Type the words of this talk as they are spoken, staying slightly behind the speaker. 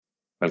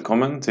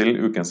Velkommen til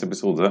ukens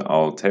episode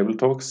av Table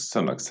Talks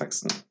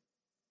Søndagsteksten.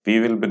 Vi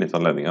vil benytte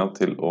anledningen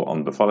til å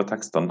anbefale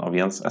tekstene av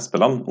Jens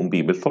Espeland om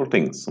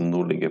bibeltolking som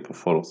nå ligger på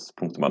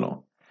foross.no.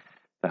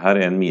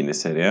 Dette en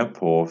miniserie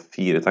på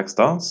 4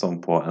 tekster som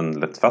på en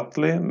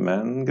lettfattelig,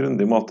 men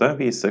grundig måte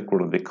viser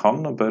hvordan vi kan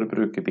og bør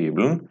bruke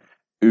Bibelen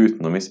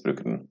uten å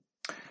misbruke den.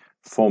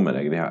 Få med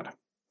deg de her.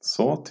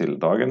 Så til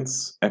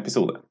dagens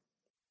episode.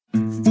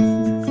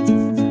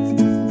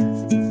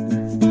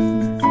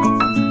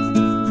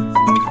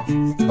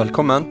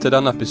 Velkommen til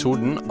denne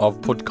episoden av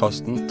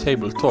podcasten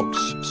Table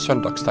Talks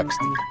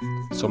Søndagsteksten,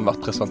 som blir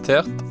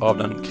presentert av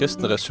den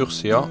kristne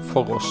ressurssida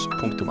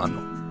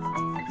foross.no.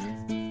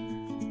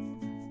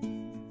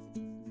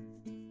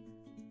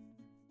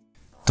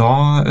 Da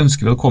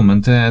ønsker vi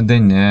velkommen til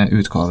denne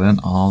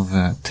utgaven av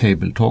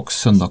Table Talks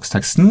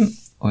Søndagsteksten,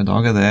 og i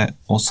dag det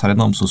oss her i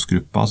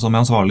Namsos-gruppa som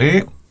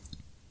ansvarlig,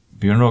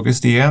 Bjørn Roger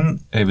Stien,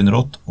 Eivind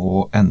Rott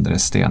og Endre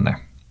Stene.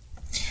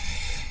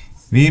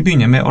 Vi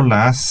begynner med å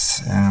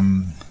lese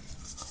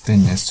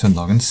denne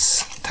søndagens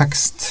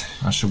tekst.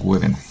 Vær så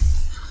god, Eivind.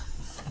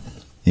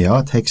 Ja,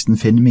 teksten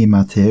finner vi i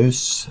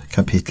Matteus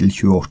kapittel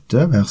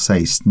 28, vers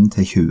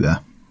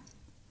 16-20.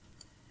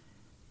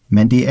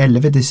 Men de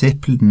 11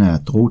 disiplene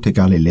dro til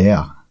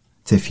Galilea,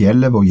 til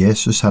fjellet hvor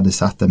Jesus hadde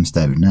satt dem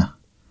stevne.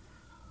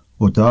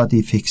 Og da de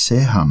fikk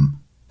se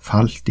ham,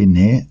 falt de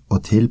ned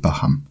og tilba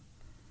ham.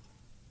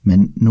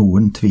 Men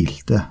noen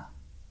tvilte.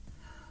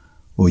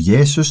 Og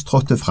Jesus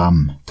trådte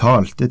fram,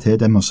 talte til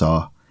dem og sa,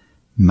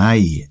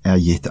 «Meg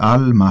gitt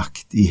all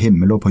makt i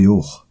himmel og på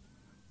jord.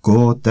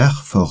 Gå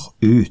derfor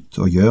ut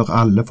og gjør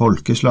alle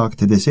folkeslag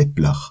til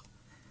disipler,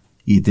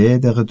 i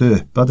det dere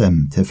døper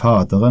dem til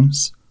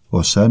Faderens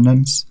og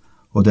Sønnens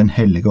og den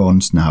hellige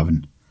ånds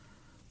navn,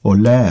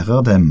 og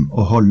lærer dem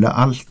å holde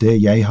alt det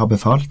jeg har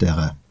befalt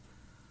dere.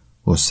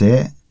 Og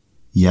se,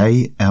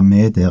 jeg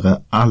med dere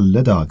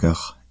alle dager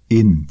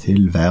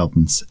inntil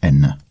verdens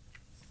ende.»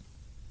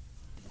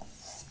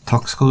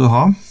 Takk skal du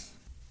ha.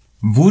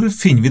 Hvor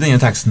finner vi denne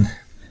teksten?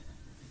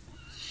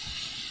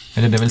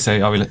 Eller det vil si,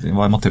 ja, det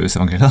var Matteus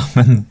evangeliet,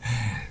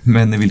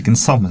 men i hvilken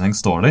sammenheng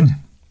står den?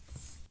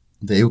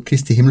 Det jo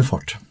Kristi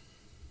himmelfart.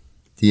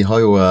 De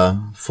har jo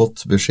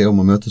fått beskjed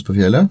om å møtes på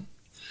fjellet.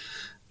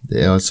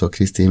 Det altså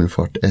Kristi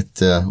himmelfart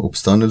etter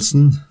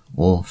oppstandelsen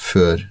og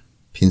før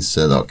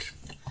pinsedag.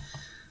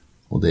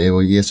 Og det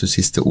jo Jesus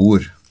siste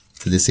ord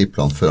til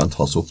disiplene før han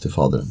tas opp til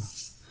Faderen,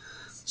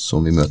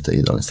 som vi møter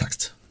i dagens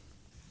tekst.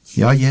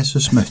 Ja,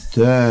 Jesus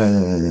møtte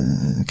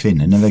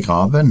kvinnene ved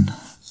graven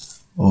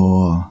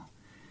og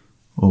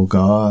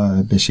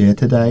ga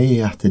beskjed til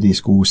dem at de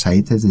skulle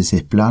si til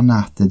disiplene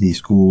at de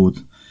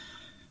skulle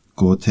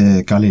gå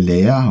til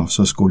Galilea, og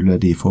så skulle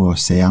de få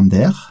se ham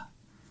der.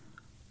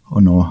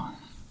 Og nå,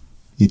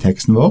 i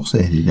teksten vår, så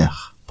de der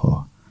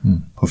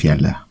på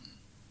fjellet.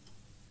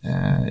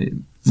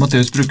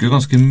 Matteus bruker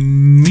ganske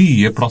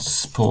mye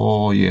plass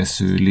på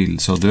Jesu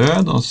lidelse og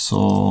død, og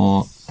så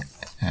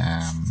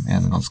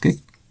en ganske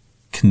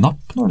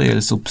knapp når det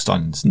gjelder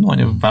oppstandelsen, og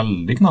han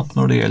veldig knapp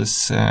når det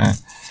gjelder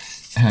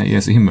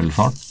Jesu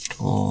himmelfart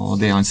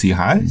og det han sier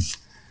her.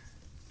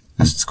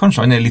 Jeg synes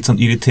kanskje han litt sånn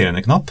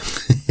irriterende knapp.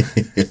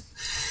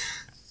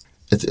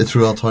 Jeg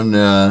tror at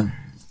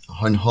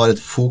han har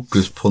et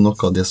fokus på noe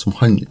av det som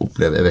han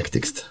opplever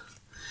viktigst.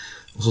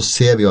 Og så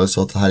ser vi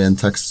altså at dette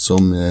en tekst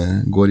som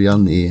går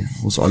igjen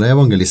hos alle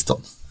evangelistene,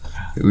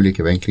 i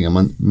ulike vinklinger,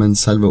 men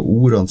selve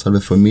ordene,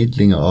 selve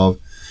formidlingen av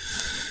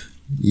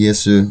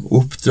Jesu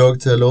oppdrag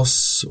til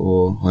oss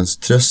og hans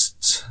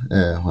trøst,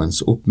 hans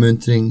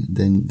oppmuntring,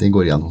 den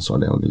går igjen hos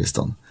alle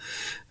evangelistene.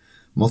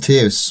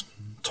 Matteus,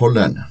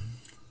 tolleren,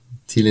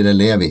 tidligere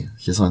Levi,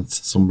 ikke sant,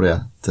 som ble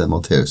til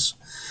Matteus.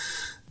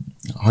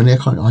 Han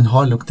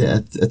har nok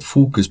et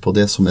fokus på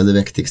det som det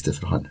viktigste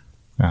for han.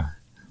 Ja.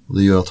 Og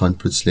det gjør at han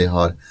plutselig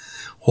har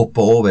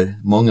hoppet over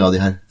mange av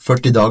de her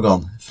 40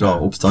 dagene fra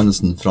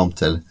oppstandelsen fram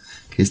til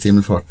Kristi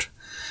himmelfart.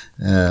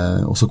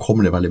 Og så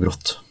kommer det veldig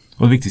brått.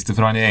 Og det viktigste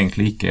for han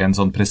egentlig ikke en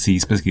sånn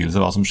presis beskrivelse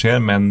av hva som skjer,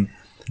 men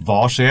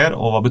hva skjer,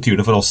 og hva betyr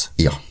det for oss?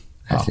 Ja,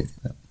 helt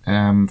riktig. Ja.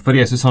 For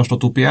Jesus har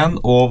stått opp igjen,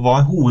 og hva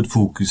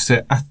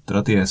hovedfokuset etter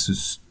at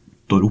Jesus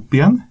står opp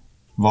igjen?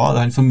 Hva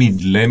det han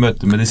formidler i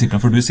møte med disiplene?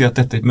 For du sier at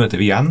dette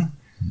møter vi igjen.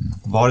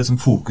 Hva liksom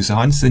fokuset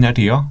hans i denne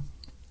tida?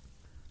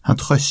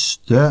 Han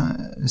trøster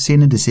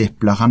sine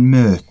disipler, han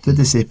møter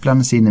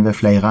disiplene sine ved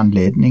flere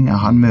anledninger,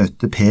 han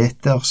møter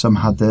Peter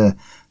som hadde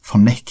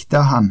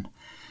fornektet han.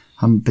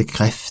 Han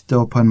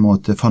bekrefter og på en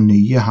måte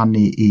fornyer han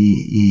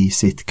i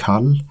sitt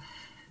kall.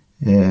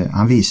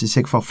 Han viser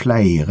seg for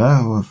flere,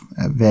 og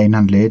ved en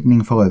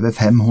anledning for over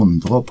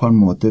 500, og på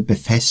en måte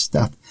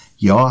befester at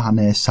ja,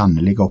 han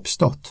sannelig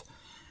oppstått.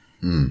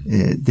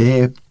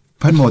 Det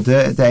på en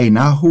måte det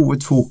ene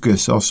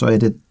hovedfokus, og så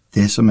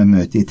det som vi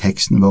møter i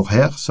teksten vår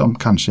her, som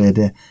kanskje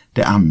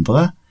det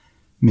andre,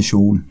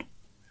 misjon.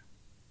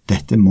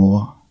 Dette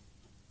må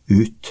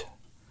ut.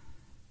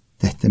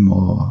 Dette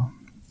må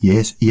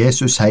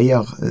Jesus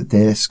sier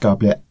det skal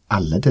bli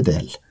alle til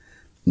del.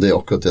 Det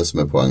akkurat det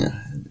som poenget.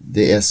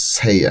 Det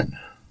seieren.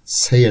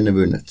 Seieren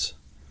vunnet.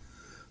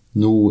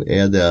 nå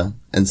det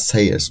en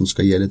seier som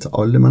skal gjelde til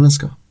alle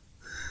mennesker.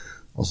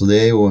 Altså det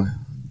er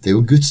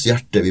jo Guds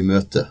hjerte vi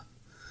møter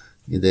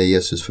i det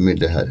Jesus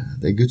formidler her.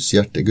 Det Guds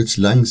hjerte, Guds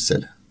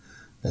lengsel,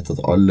 etter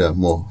at alle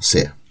må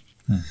se.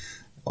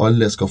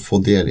 Alle skal få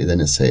del i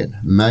denne seieren.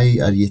 Meg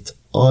gitt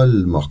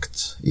all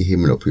makt i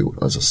himmel og på jord.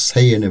 Altså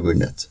seieren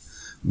vunnet.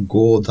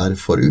 Gå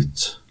derfor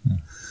ut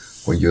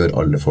og gjør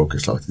alle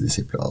folkeslag til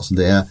disipler. Altså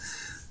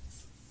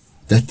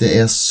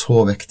dette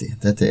så viktig.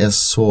 Dette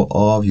så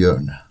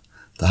avgjørende.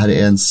 Dette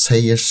en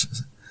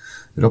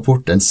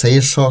seiersrapport, en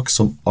seierssak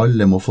som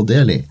alle må få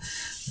del i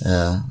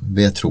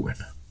ved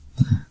troen.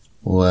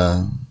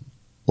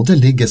 Og det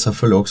ligger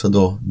selvfølgelig også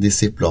da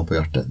disiplene på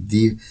hjertet.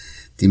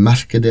 De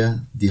merker det,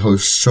 de har jo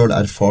selv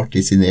erfart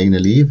i sine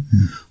egne liv,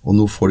 og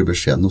nå får de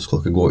beskjed, nå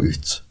skal dere gå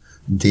ut.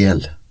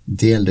 Del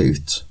det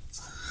ut.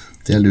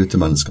 Del det ut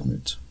til menneskene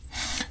ut.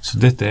 Så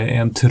dette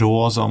en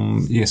tråd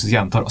som Jesus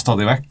gjentar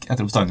stadig vekk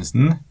etter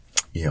oppstandelsen.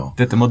 Ja.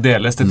 Dette må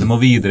deles, dette må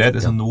videre,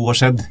 det som nå har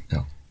skjedd.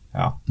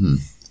 Ja.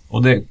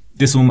 Og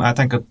det som jeg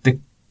tenker at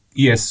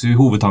Jesu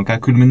hovedtanke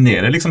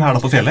kulminerer liksom her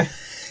da på fjellet.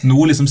 Nå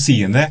liksom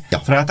sier det,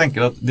 for jeg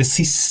tenker at det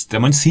siste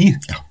man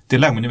sier, det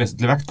legger man jo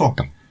vesentlig vekt på.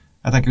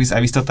 Jeg tenker hvis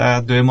jeg visste at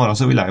jeg dør i morgen,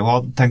 så ville jeg jo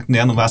ha tenkt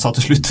ned noe jeg sa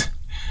til slutt.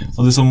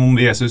 Og det er som om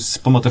Jesus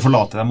på en måte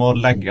forlater dem og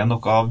legger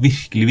noe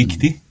virkelig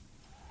viktig.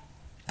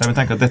 Der vi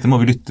tenker at dette må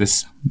vi lytte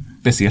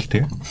spesielt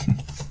til.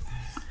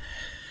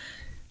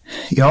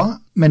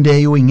 Ja, men det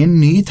jo ingen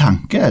ny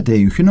tanke. Det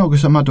jo ikke noe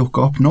som har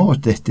dukket opp nå.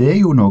 Dette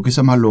jo noe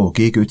som har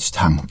ligget i Guds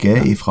tanke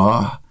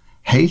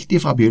helt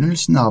ifra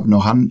begynnelsen av,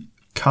 når han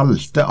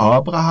kalte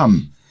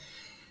Abraham.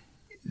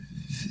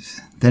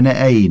 Denne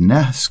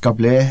ene skal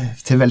bli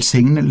til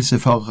velsignelse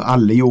for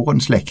alle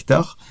jordens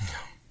slekter.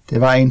 Det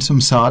var en som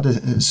sa det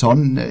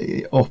sånn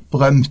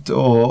opprømt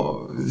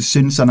og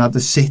syntes han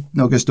hadde sett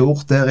noe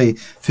stort der i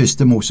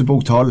 1.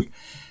 Mosebok 12.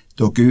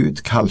 Da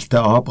Gud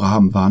kalte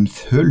Abraham, var han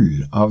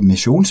full av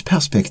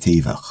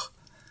misjonsperspektiver.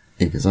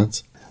 Ikke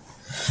sant?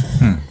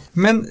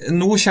 Men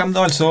nå kommer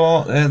det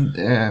altså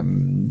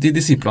de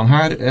disiplene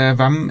her.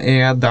 Hvem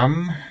dem?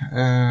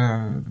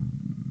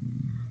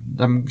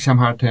 De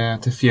kommer her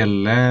til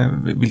fjellet.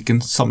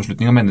 Hvilken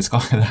sammenslutning av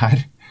mennesker det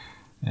her?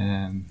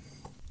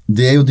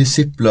 Det jo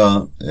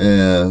disipler.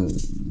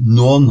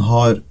 Noen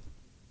har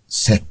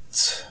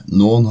sett,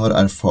 noen har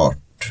erfart.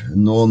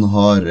 Noen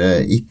har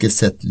ikke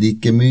sett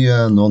like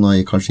mye, noen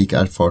har kanskje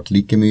ikke erfart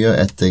like mye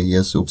etter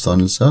Jesu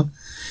oppstandelse.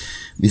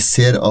 Vi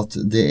ser at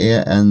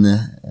det en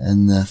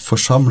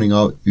forsamling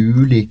av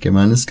ulike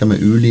mennesker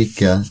med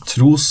ulike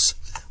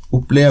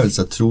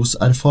trosopplevelser,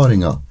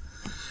 troserfaringer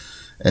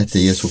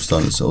etter Jesu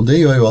oppstandelse. Og det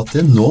gjør jo at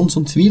det noen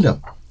som tviler.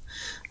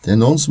 Det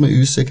noen som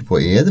usikker på,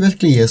 det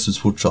virkelig Jesus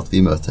fortsatt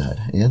vi møter her?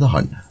 Det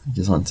han?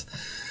 Ikke sant?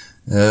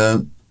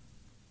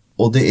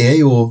 Og det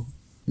jo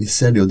vi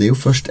ser det jo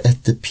først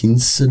etter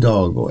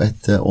pinsedag og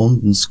etter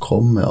åndens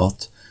komme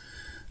at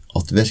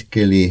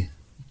virkelig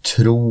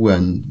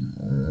troen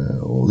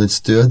og den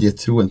stødige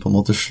troen på en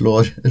måte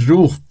slår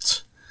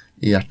rot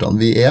i hjertene.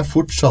 Vi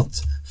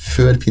fortsatt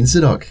før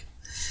pinsedag.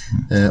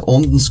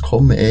 Åndens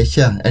komme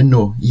ikke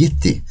ennå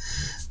gitt i.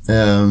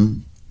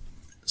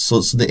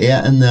 Så det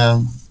en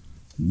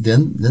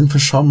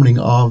forsamling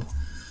av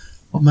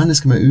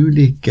mennesker med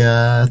ulike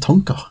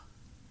tanker.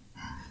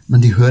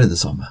 Men de hører det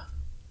samme.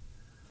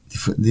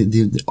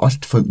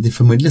 De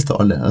formidles til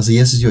alle. Altså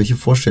Jesus gjør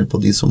ikke forskjell på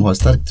de som har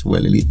sterk tro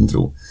eller liten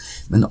tro,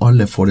 men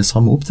alle får det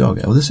samme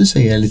oppdraget, og det synes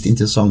jeg litt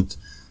interessant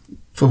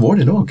for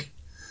vår del også.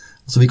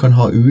 Altså vi kan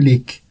ha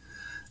ulik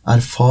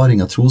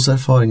erfaringer,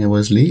 troserfaringer i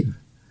vårt liv,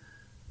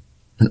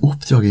 men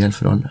oppdraget gjelder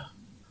for alle,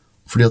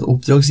 fordi at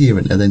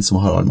oppdragsgiveren den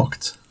som har all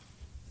makt,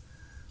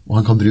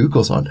 og han kan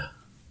bruke oss alle,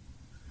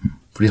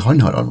 fordi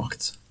han har all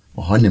makt,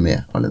 og han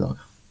med alle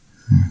dager.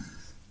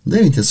 Det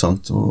jo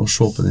interessant å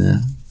se på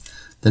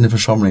denne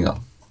forsamlingen,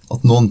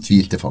 at noen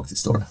tvilte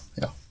faktisk, står det.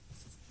 Ja.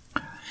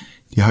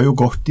 De har jo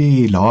gått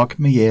i lag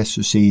med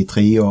Jesus i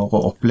 3 år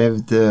og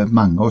opplevd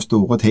mange og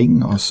store ting,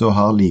 og så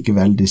har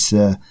likevel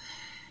disse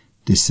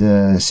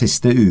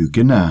siste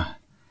ukene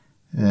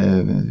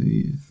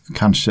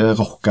kanskje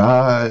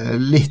rokket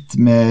litt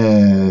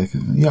med,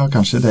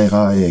 kanskje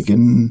deres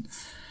egen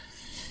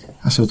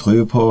tro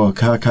på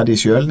hva de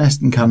selv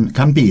nesten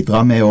kan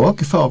bidra med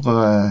også, for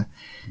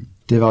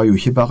det var jo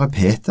ikke bare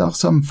Peter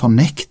som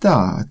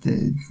fornekta.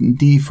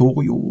 De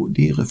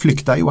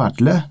flykta jo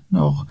alle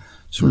når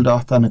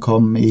soldatene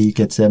kom i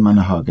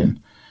Getsemanehagen.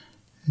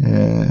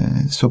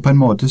 Så på en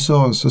måte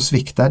så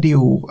svikta de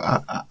jo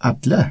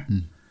alle.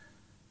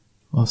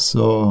 Og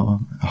så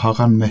har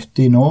han møtt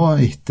de nå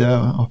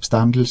etter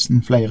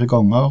oppstandelsen flere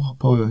ganger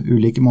på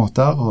ulike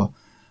måter,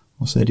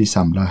 og så de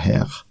samlet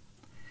her.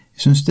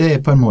 Jeg synes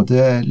det på en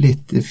måte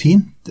litt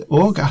fint,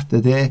 og at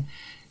det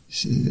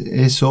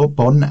så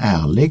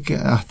ærlig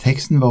at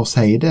teksten vår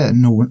sier det.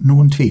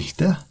 Noen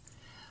tvilte.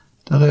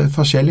 Det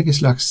forskjellige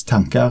slags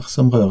tanker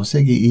som rører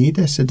seg i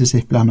disse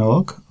disiplene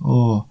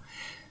også,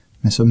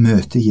 men så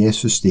møter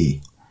Jesus de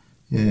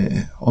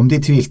Om de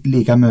tvilte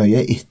like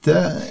mye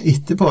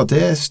etterpå,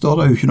 det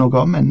står det jo ikke noe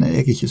om, men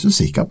jeg er ikke så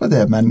sikker på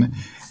det. Men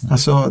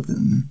altså,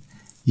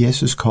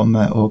 Jesus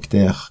kommer også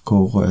der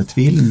hvor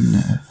tvilen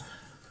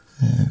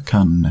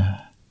kan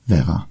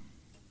være.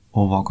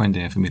 Og hva kan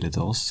det formidle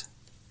til oss?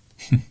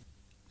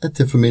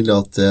 Det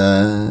formidler at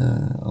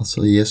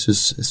altså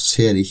Jesus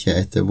ser ikke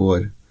etter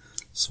vår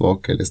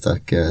svake eller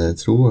sterke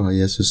tro, og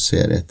Jesus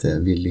ser etter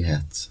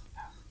villighet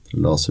til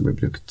å la seg bli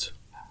brukt.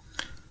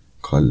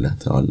 Kalle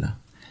til alle.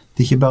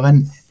 Det er ikke bare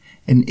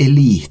en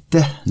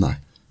elite Nei.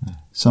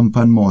 Som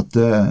på en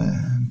måte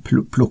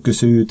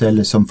plukkes ut,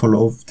 eller som får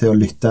lov til å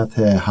lytte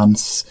til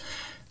hans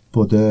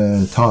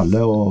både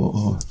tale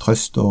og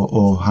trøst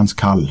og hans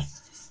kall.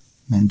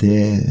 Men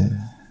det...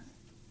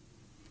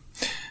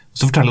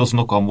 Så forteller det også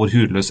noe om hvor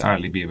hudløs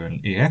ærlig Bibelen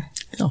er.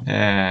 Ja.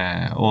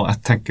 Og jeg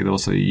tenker det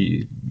også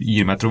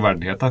gir meg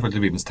troverdighet i forhold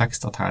til Bibelens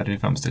tekst, at her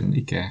fremstiller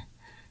ikke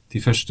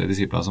de første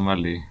disipler som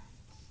veldig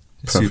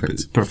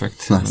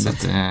perfect.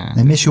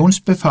 Men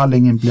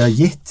misjonsbefalingen blir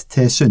gitt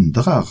til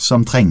syndere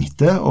som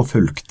trengte og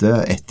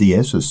fulgte etter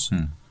Jesus.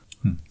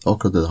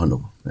 Akkurat det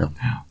handler om, ja.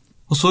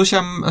 Og så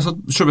kommer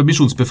selve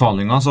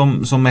misjonsbefalingen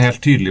som er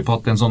helt tydelig på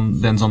at det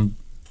er en sånn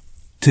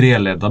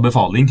treleddet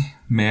befaling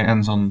med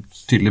en sånn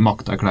tydelig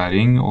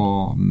makterklæring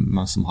og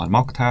hvem som har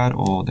makt her,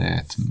 og det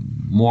er et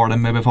mål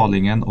med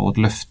befalingen og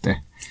et løfte.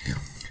 Ja.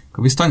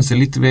 Kan vi stanse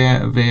litt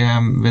ved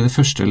det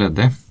første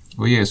leddet,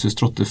 hvor Jesus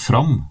trådte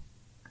fram,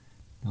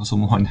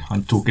 som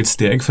han tok et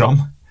steg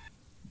fram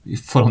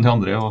foran de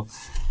andre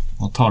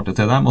og talte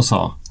til dem og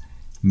sa: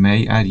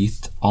 «Meg er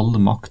gitt all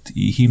makt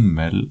i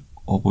himmel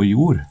og på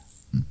jord.»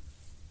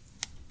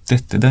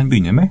 Dette den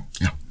begynner med.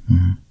 Ja.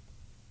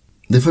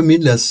 Det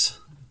formidles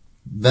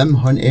hvem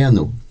han er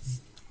nå.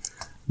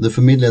 Det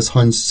formidles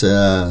hans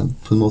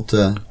på en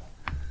måte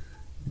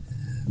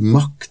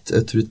makt,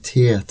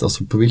 autoritet,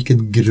 altså på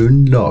hvilket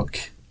grunnlag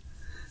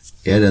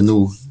er det nå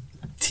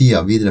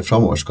tida videre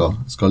fremover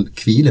skal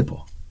hvile på.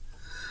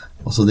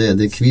 Altså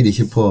det hviler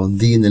ikke på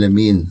din eller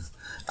min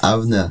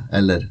evne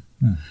eller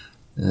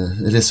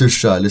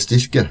ressurser eller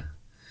styrke,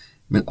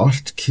 men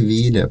alt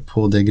hviler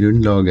på det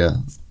grunnlaget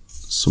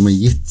som er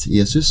gitt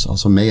Jesus,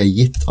 altså meg er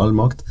gitt all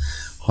makt.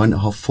 Han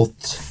har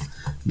fått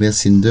ved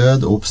sin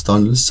død og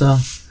oppstandelse,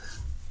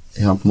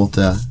 er han på en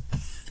måte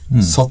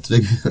satt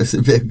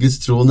ved Guds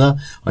trone,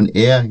 han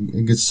er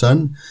Guds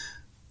sønn,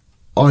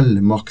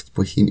 all makt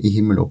i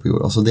himmel og på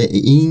jord. Altså det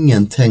er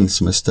ingenting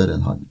som er større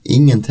enn han,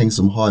 ingenting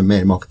som har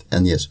mer makt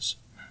enn Jesus.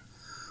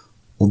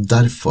 Og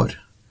derfor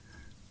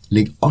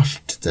ligger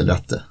alt til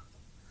rette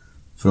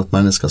for at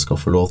mennesker skal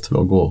få lov til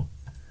å gå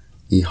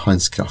i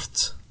hans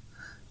kraft,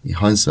 i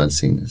hans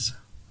velsignelse.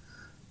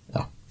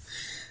 Ja.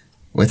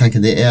 Og jeg tenker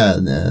det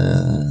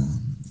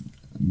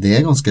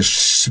er ganske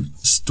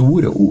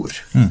store ord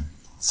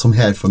som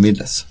her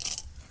formidles,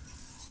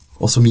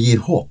 og som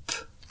gir håp,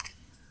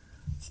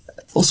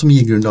 og som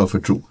gir grunnlag for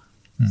tro.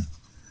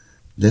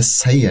 Det er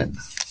seieren,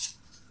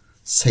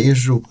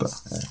 seiersropet,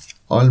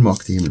 all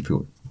makt i himmel på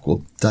jord, gå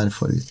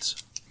derfor ut.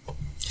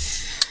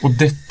 Og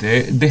dette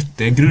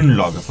er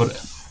grunnlaget for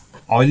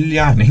all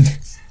gjerning,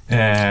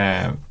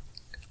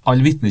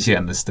 all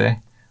vittnetjeneste,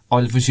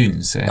 all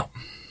forkynnelse. Ja.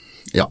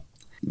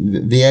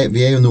 Vi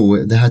er jo nå,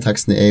 denne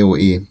teksten er jo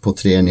på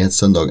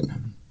treenighetssøndagen,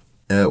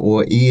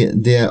 og i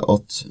det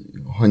at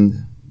han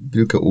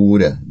bruker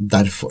ordet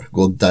derfor,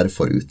 gå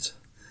derfor ut,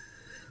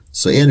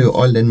 så er det jo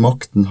all den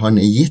makten han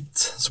er gitt,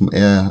 som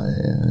er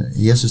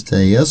Jesus til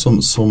eie,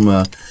 som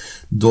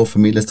da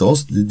formidles til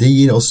oss. Det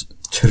gir oss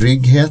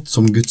trygghet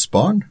som Guds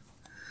barn.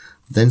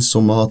 Den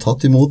som har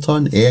tatt imot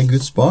han er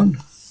Guds barn,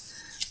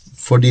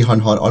 fordi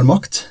han har all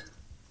makt.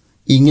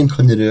 Ingen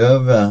kan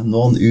røve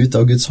noen ut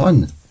av Guds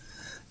hånd.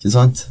 Ikke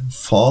sant?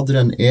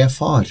 Faderen er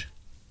far,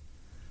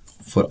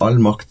 for all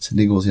makt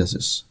ligger hos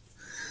Jesus.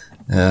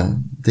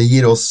 Det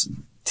gir oss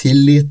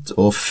tillit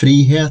og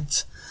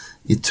frihet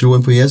i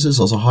troen på Jesus,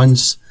 altså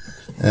hans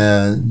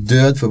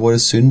død for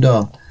våre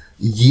synder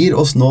gir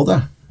oss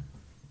nåde,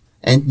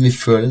 enten vi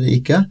føler det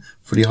ikke,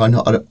 fordi han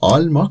har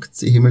all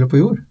makt i himmel og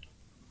på jord.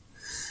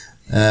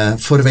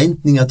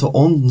 Forventninger til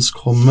åndens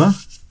komme,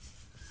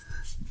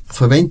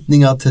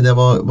 forventninger til det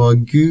var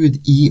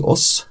Gud i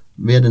oss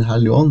ved den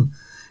hellige ånd,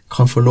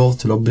 kan få lov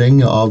til å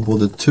bringe av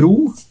både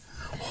tro,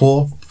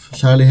 håp,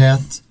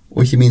 kjærlighet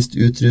og ikke minst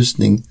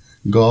utrustning,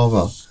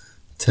 gaver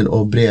til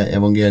å bre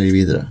evangeliet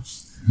videre.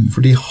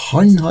 Fordi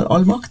han har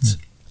all makt.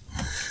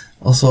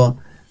 Altså,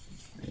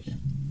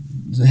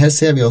 her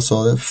ser vi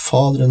også at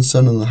Faderen,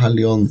 Sønnen og den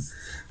hellige ånd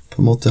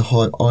på en måte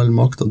har all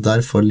makt, og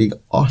derfor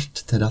ligger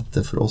alt til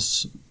rette for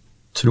oss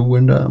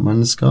troende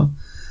mennesker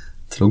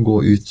til å gå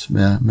ut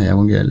med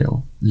evangeliet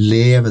og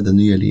leve det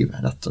nye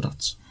livet, rett og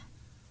rett.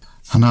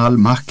 Han har all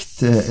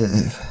makt.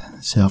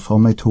 Ser for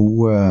meg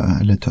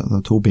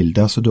to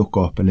bilder som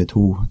dukker opp, eller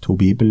to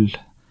bibelord.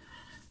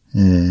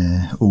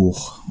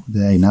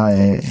 Det ene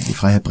er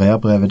fra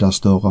Hebreerbrevet, der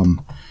står om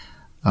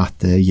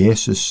at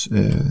Jesus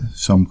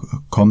som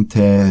kom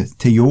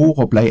til jord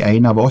og ble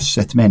en av oss,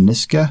 et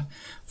menneske,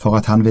 for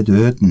at han ved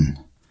døden,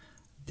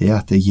 det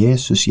at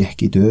Jesus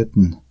gikk i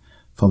døden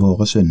for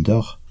våre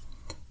synder,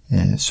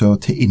 så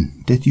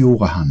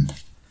tilintetgjorde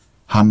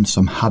han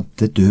som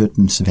hadde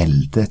dødens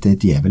velde,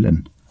 det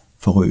djevelen,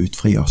 for å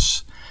utfri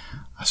oss.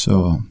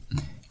 Altså,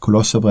 i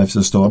Kolosserbrev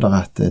så står det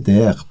at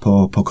der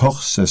på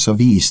korset så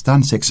viste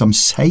han seg som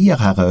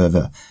seierherre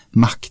over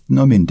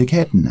makten og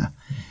myndighetene.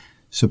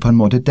 Så på en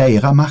måte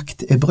deres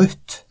makt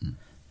brutt.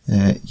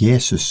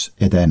 Jesus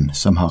den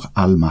som har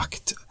all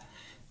makt.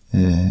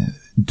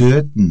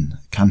 Døden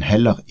kan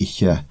heller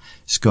ikke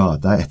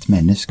skade et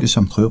menneske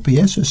som tror på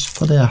Jesus,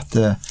 for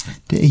det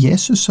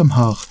Jesus som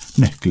har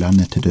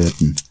nøklene til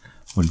døden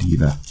og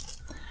livet.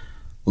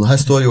 Og her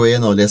står jo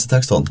en av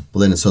lesetekstene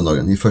på denne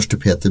søndagen, i 1.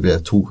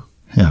 Peterbrev 2.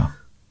 Ja.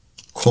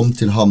 Kom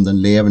til ham den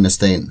levende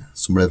stein,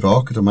 som ble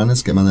vraket av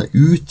mennesker, men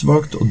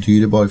utvalgt og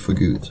dyrebar for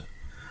Gud,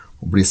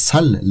 og blir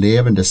selv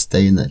levende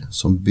steiner,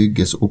 som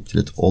bygges opp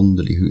til et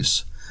åndelig hus.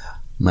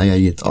 Meg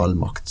gitt all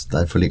makt,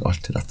 derfor ligger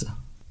alt til rette.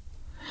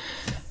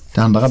 Det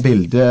andre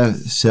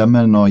bildet ser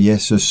vi når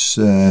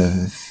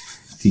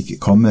de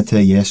kommer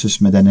til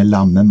Jesus med denne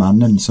lamme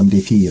mannen som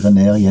de firer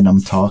ned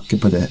gjennom taket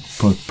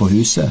på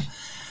huset.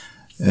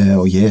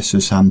 Og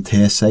Jesus han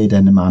tilsier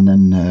denne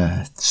mannen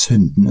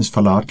syndenes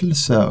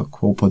forlatelse,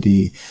 hvorpå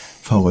de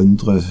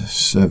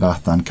forundres over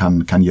at han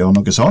kan gjøre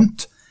noe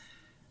sånt.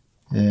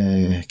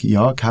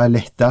 Ja, hva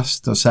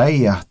lettest å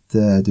si? At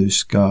du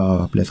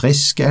skal bli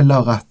frisk,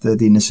 eller at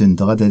dine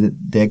syndere er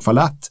deg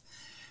forlatt?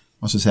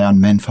 Og så sier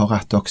han, men for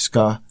at dere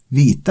skal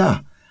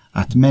vite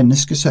at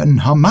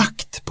menneskesønnen har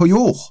makt på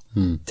jord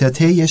til å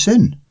tilgi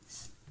synd.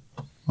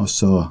 Og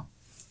så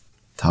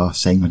tar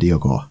senga de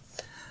og går.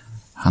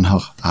 Han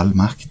har all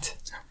makt.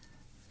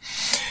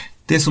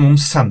 Det som om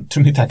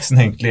sentrum i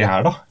teksten egentlig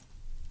her da.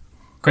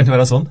 Kan det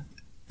være sånn?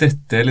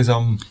 Dette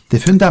liksom...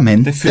 Det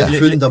fundamentet.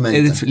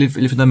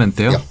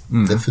 Fundamentet, ja. Ja,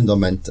 det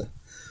fundamentet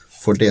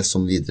for det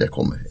som videre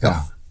kommer.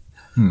 Ja.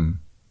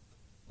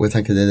 Og jeg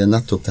tenker det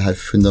nettopp det her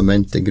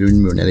fundamentet,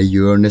 grunnmuren, eller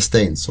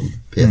hjørnestein som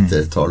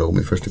Peter taler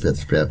om i 1.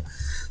 Peters brev.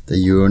 Det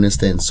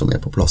hjørnestein som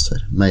på plass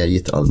her. Meg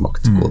gitt all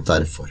makt, og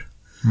derfor.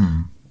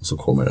 Og så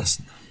kommer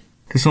resten.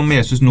 Det som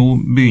Jesus nå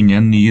begynner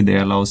en ny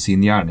del av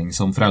sin gjerning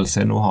som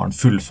frelser. Nå har han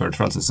fullført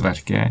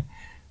frelsesverket.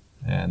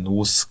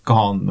 Nå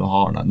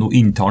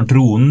inntar han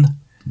tronen.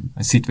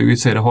 Han sitter ved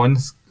Guds høyre hånd,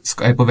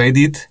 er på vei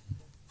dit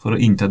for å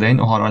innta den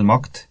og har all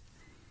makt.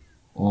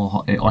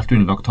 Og er alt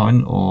underlagt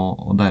han,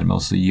 og dermed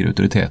også gir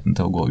autoriteten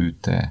til å gå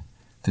ut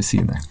til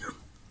sine.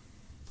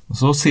 Og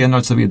så sier han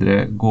altså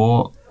videre,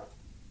 gå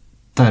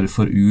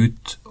derfor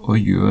ut og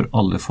gjør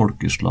alle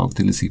folkeslag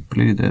til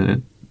disipler,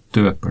 dere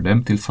døper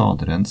dem til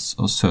Faderens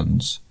og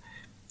Sønnens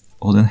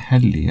og den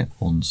hellige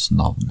ånds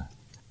navn.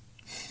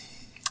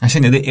 Jeg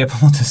kjenner det på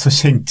en måte så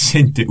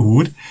kjente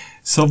ord,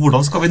 så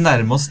hvordan skal vi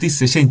nærme oss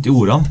disse kjente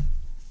ordene?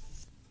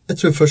 Jeg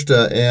tror først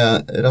det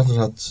rett og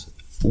slett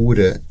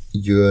ordet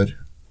gjør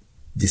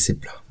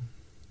disipler.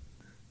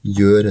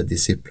 Gjøre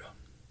disipler.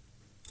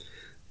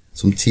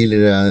 Som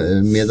tidligere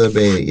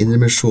medarbeider i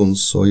Indremisjon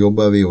så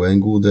jobber vi jo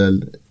en god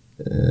del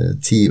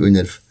tid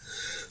under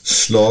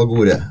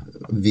slagordet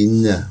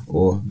vinne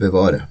og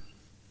bevare.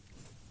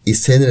 I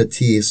senere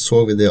tid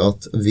så vi det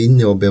at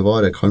vinne og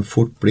bevare kan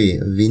fort bli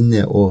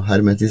vinne og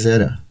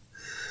hermetisere.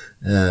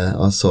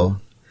 Altså,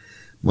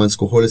 man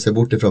skal holde seg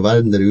borte fra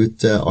verden der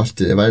ute, alt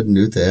i verden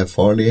ute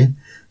farlig,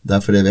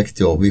 derfor det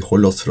viktig å vi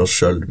holder oss for oss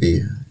selv, vi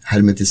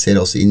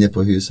hermetiserer oss inne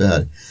på huset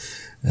her.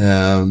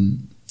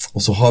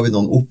 Og så har vi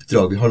noen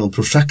oppdrag, vi har noen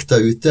prosjekter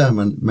ute,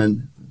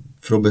 men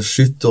for å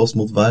beskytte oss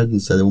mot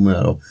verden så det om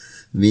å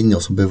vinne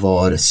oss og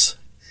bevares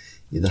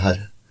i det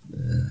her.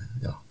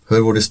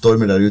 Hør hvor det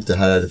stormer der ute,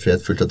 her det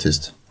fredfullt og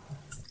tyst.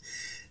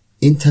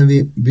 Inntil vi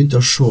begynte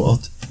å se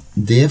at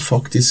det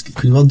faktisk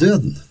kunne være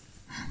døden.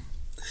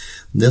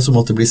 Det som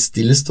måtte bli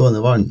stillestående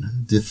vann,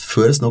 det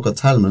føres noe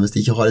til, men hvis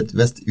det ikke har et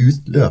visst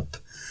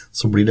utløp,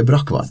 så blir det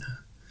brakkvann.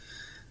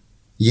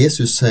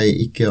 Jesus sier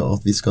ikke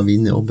at vi skal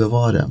vinne og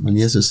bevare, men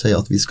Jesus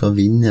sier at vi skal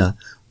vinne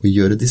og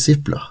gjøre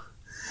disipler.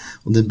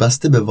 Og den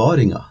beste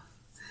bevaringen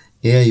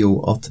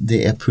jo at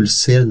det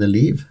pulserende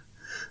liv.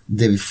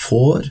 Det vi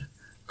får,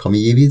 kan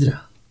vi gi videre.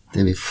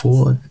 Det vi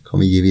får,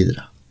 kan vi gi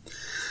videre.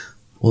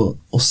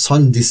 Og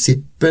sann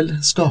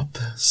disippelskap,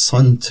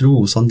 sann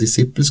tro, sann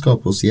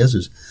disippelskap hos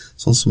Jesus,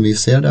 sånn som vi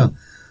ser det,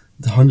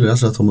 det handler rett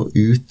og slett om å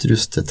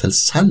utruste til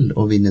selv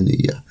å vinne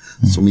nye,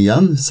 som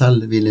igjen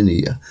selv vinner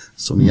nye,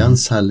 som igjen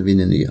selv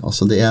vinner nye.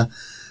 Altså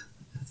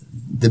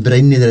det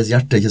brenner i deres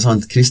hjerte, ikke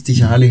sant? Kristi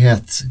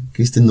kjærlighet,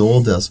 Kristi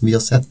nåde, som vi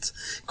har sett,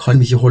 kan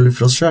vi ikke holde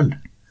for oss selv.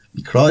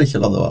 Vi klarer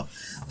ikke å la det være.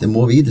 Det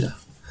må videre.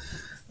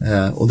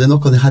 Og det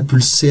noe av det her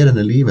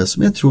pulserende livet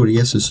som jeg tror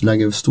Jesus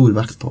legger stor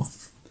vekt på.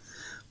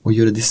 Å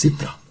gjøre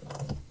disipler,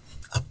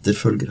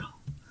 etterfølgere,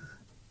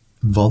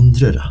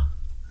 vandrere,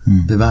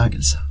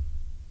 bevegelse.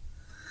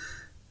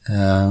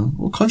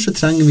 Og kanskje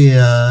trenger vi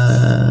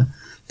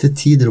til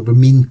tider å bli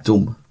minnet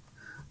om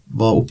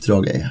hva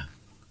oppdraget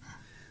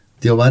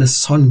Det å være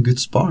sann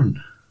Guds barn,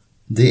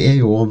 det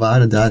jo å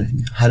være der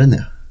Herren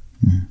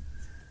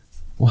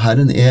Og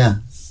Herren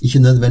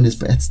ikke nødvendigvis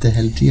på ett sted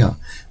hele tiden,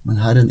 men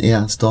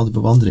Herren stadig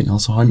på vandring.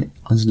 Altså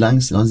hans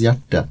lengsel, hans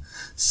hjerte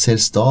ser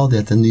stadig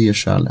etter nye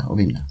sjeler å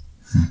vinne.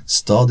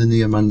 Stadig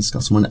nye mennesker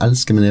som han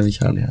elsker med evig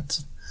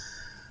kjærlighet.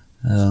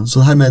 Så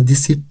det her med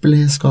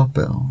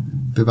disippelskapet og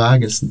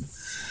bevegelsen,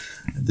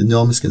 det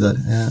dynamiske der,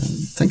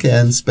 tenker jeg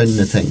en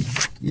spennende ting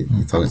i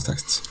dagens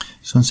tekst.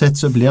 Sånn sett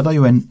så blir det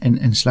jo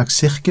en slags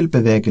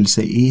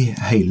sirkelbevegelse i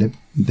hele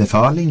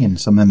befalingen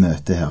som vi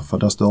møter her, for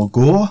det står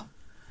gå,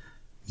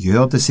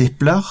 gjør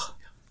disipler,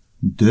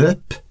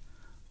 døp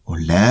og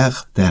lær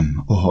dem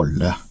å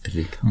holde.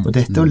 Og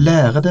dette å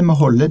lære dem å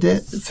holde,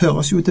 det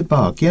fører oss jo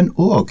tilbake igjen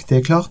også.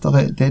 Det klart,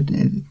 det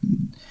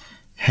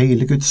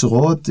hele Guds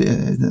råd,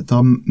 det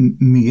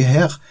mye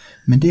her,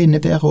 men det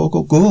innebærer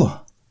også å gå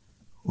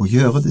og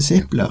gjøre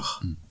disipler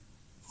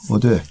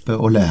og døpe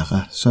og lære.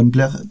 Så den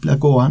blir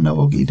gående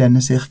også i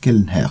denne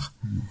sirkelen her.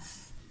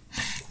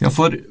 Ja,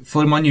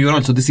 for man gjør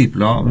altså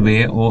disipler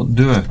ved å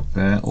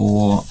døpe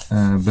og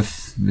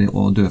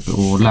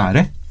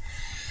lære.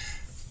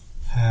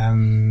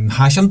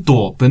 Her kommer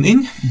dåpen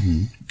inn,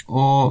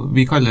 og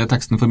vi kaller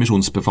teksten for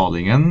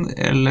misjonsbefalingen,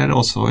 eller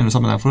også i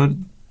sammenheng for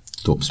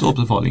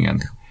dåpsbefalingen.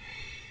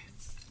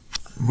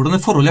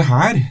 Hvordan forholdet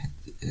her?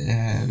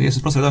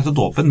 Jesus plasserer derfor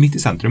dåpen midt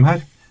i sentrum her,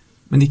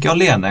 men ikke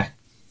alene,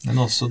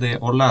 men også det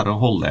å lære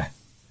å holde.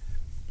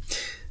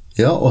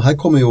 Ja, og her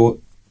kommer jo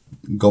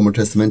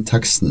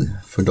Gammeltestament-teksten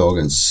for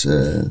dagens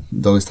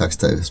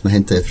tekster, som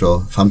hentet fra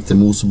 5.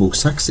 Mosebok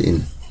 6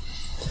 inn.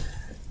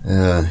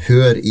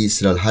 Hør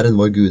Israel, Herren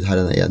vår Gud,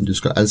 Herren en. Du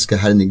skal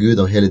elske Herren din Gud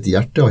av hele ditt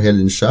hjerte, og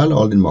hele din sjel og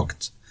all din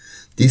makt.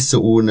 Disse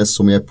ordene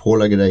som jeg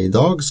pålegger deg i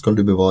dag, skal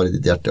du bevare i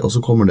ditt hjerte. Og så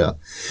kommer det,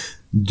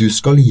 du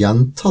skal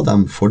gjenta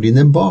dem for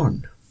dine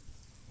barn,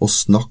 og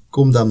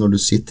snakke om dem når du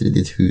sitter i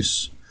ditt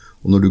hus,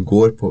 og når du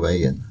går på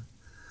veien,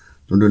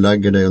 når du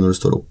legger deg og når du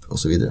står opp, og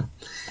så videre.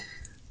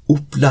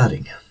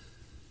 Opplæring,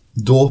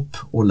 dåp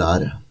og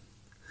lære,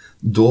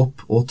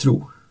 dåp og tro,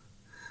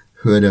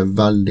 hører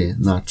veldig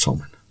nært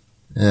sammen.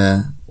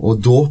 Og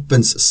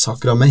dåpens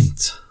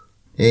sakrament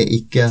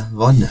ikke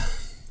vannet,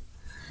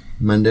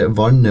 men det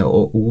vannet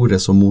og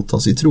ordet som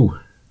mottas i tro.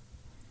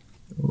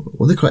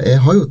 Og det, jeg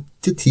har jo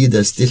til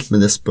tider stilt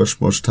med det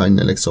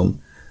spørsmålstegnet, liksom,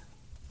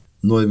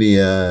 når vi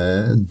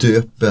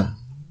døper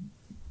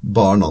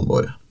barna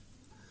våre.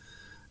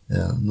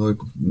 Når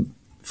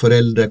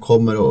foreldre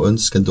kommer og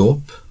ønsker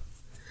dåp,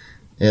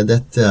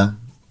 dette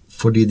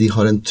fordi de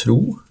har en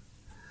tro,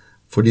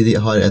 fordi de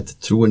har et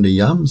troende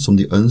hjem som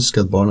de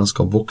ønsker at barna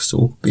skal vokse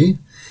opp i,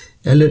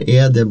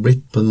 eller det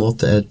blitt på en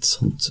måte et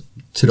sånt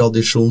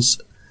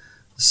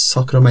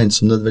tradisjonssakrament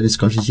som nødvendigvis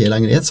kanskje ikke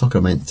lenger et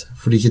sakrament,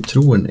 fordi ikke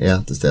troen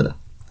til stede?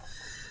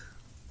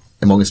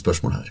 Det mange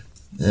spørsmål her.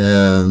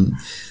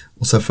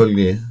 Og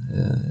selvfølgelig,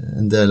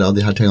 en del av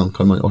de her tingene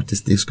kan man alltid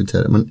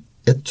diskutere, men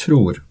jeg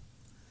tror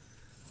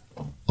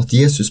at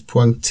Jesus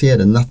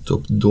poengterer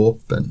nettopp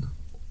dåpen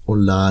og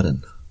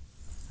læren,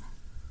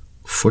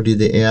 fordi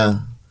det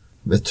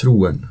ved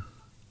troen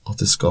at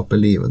det skaper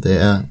liv, og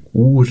det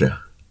ordet,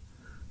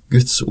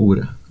 Guds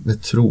ordet, ved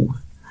tro,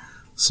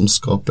 som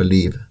skaper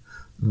liv.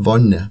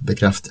 Vannet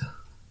bekrefter.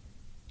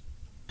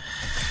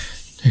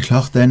 Det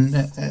klart,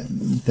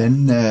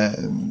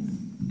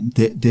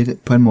 det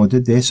på en måte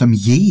det som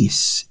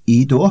gis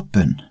i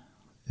dåpen,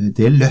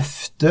 det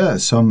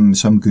løftet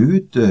som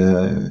Gud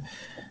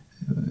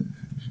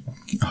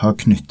har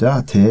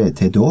knyttet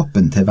til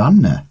dåpen, til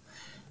vannet,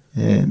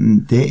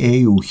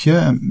 det jo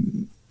ikke,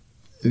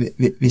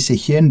 hvis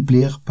ikke en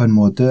blir på en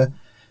måte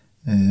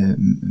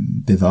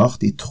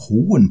bevart i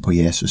troen på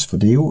Jesus, for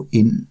det jo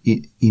inn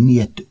i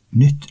et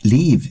nytt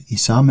liv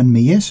sammen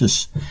med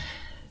Jesus,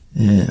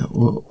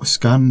 og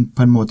skal en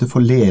på en måte få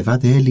leve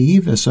det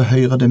livet, så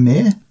hører det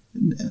med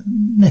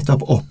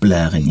nettopp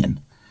opplæringen.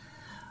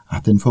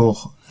 At en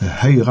får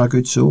høre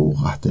Guds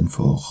ord, at en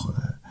får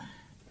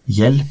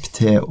hjelp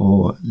til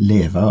å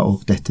leve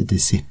og dette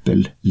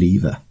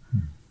disippellivet.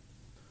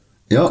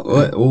 Ja,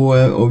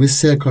 og vi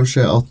ser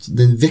kanskje at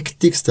den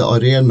viktigste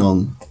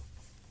arenaen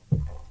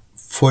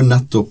for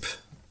nettopp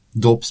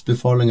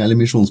dåpsbefalinger eller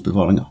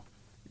misjonsbefalinger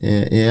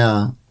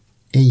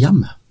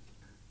hjemme.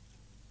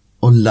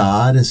 Å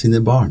lære sine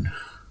barn,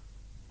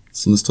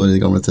 som det står i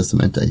Det gamle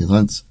testamentet, ikke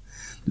sant?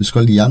 Du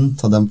skal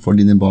gjenta dem for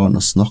dine barn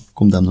og snakke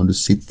om dem når du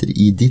sitter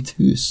i ditt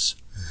hus.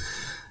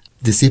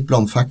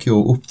 Disiplene fikk jo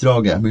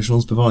oppdraget,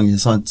 misjonsbefaling,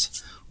 ikke sant,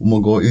 om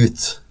å gå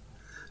ut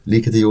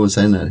like til jorden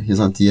senere,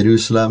 ikke sant,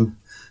 Jerusalem,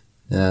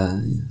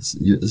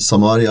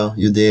 Samaria,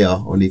 Judea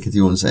og like til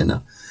jorden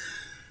senere.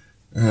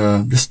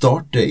 Det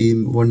starter i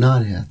vår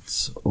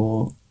nærhet,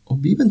 og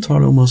Bibelen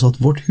taler om oss at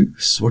vårt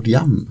hus, vårt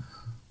hjem,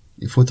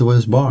 i forhold til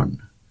våre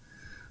barn,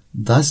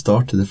 der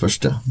starter det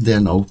første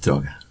delen av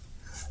oppdraget,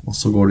 og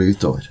så går det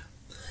utover.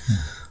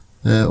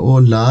 Å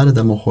lære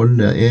dem å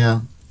holde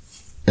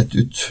et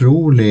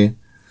utrolig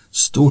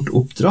stort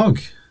oppdrag,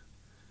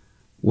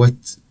 og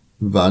et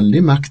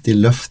veldig mektig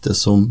løfte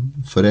som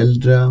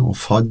foreldre og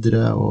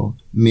faddere og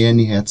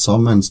menighet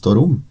sammen står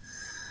om,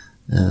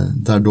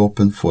 der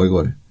dåpen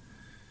foregår.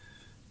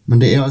 Men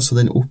det altså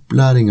den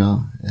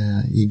opplæringen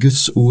i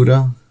Guds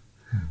ordet,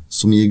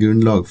 som gir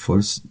grunnlag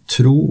for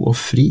tro og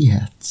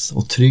frihet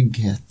og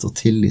trygghet og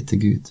tillit til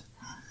Gud.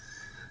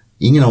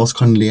 Ingen av oss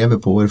kan leve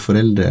på våre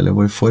foreldre eller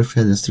våre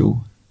forfedres tro,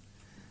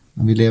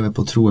 men vi lever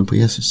på troen på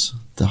Jesus.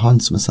 Det han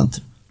som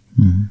sentrum.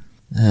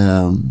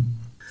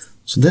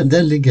 Så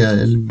det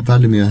ligger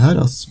veldig mye her,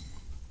 at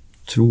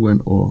troen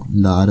å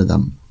lære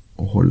dem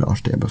å holde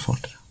alt det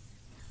befalte.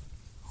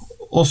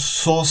 Og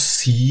så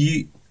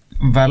sier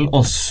vel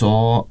også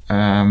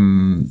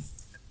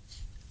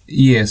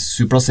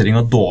Jesu plassering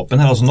av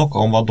dåpen her, altså noe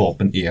om hva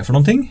dåpen for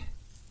noen ting.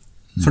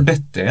 For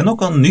dette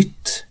noe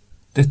nytt.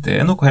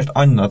 Dette noe helt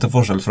annet til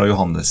forskjell fra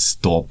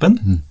Johannes-dåpen,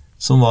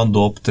 som var en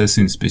dåp til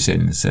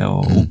synsbekjennelse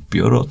og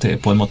oppgjør og til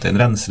på en måte en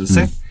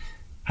renselse.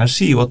 Her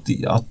sier jo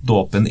at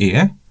dåpen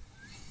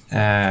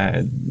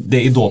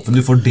det I dåpen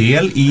du får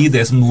del I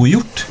det som nå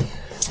gjort.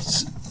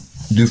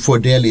 Du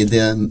får del I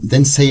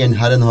den seieren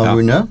Herren har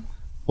vunnet,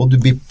 og du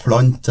blir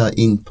plantet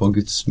inn på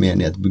Guds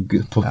menighet,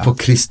 på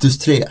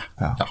Kristus-treet.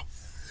 Ja.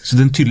 Så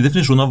det en tydelig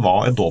definisjon av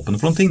hva dåpen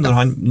for noen ting, når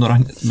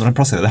han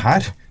plasserer det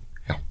her.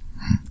 Ja.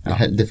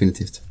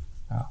 Definitivt.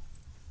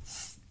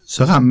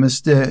 Så rammes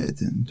det,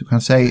 du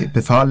kan si,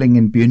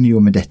 befalingen begynner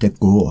jo med dette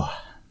gå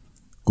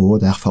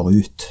derfor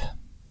ut.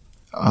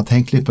 Jeg har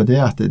tenkt litt på det,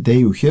 at det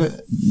jo ikke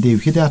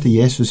det at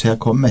Jesus her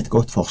kommer med et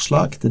godt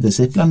forslag til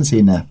disiplene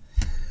sine.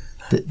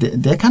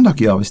 Det kan dere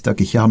gjøre hvis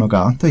dere ikke har noe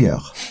annet å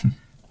gjøre.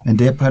 Men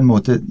det på en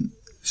måte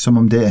som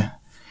om det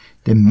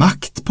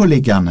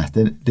maktpåliggende,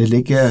 det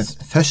ligger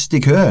først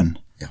I køen.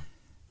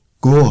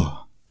 Gå,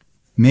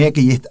 meg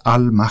gitt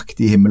all makt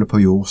I himmel og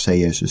på jord,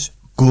 sier Jesus.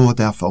 Gå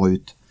derfor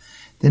ut.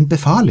 Det en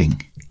befaling.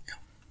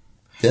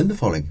 Det en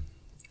befaling.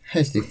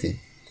 Helt riktig.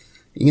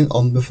 Ingen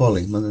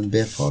anbefaling, men en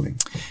befaling.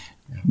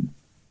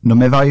 Når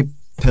vi var I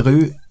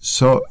Peru,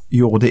 så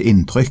gjorde det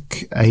inntrykk.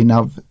 En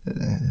av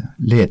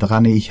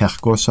lederne I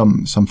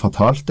kirken som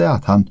fortalte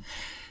at han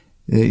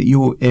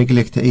jo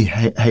egentlig I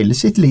hele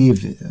sitt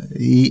liv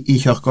I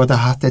kirken hadde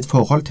hatt et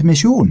forhold til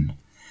misjon.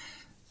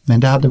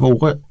 Men det hadde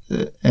vært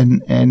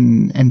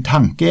en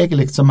tanke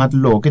egentlig som hadde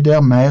ligget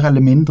der mer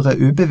eller mindre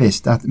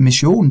ubevisst, at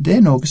misjon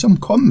det noe som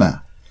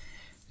kommer.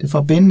 Det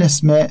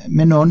forbindes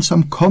med noen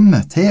som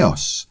kommer til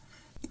oss.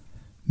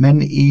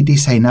 Men I de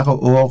senere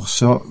år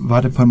så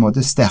var det på en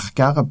måte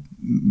sterkere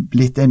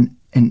blitt en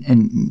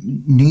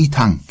ny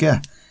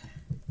tanke.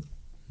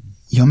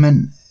 Ja,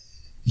 men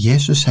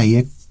Jesus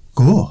sier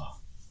gå.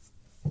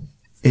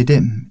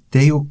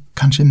 Det jo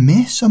kanskje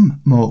vi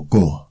som må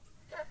gå.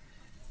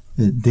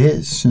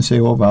 Det synes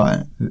jeg også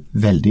var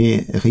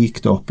veldig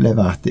rikt å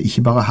oppleve, at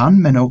ikke bare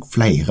han, men også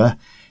flere,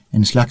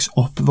 en slags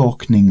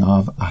oppvåkning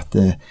av at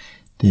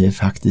det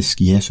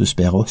faktisk Jesus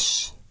ber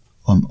oss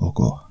om å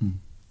gå.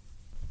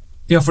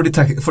 Ja, fordi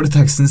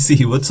teksten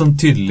sier jo et sånn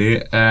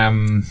tydelig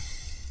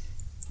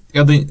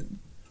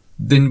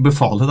den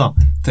befaler da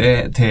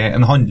til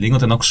en handling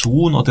og til en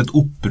aksjon og til et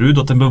oppbrudd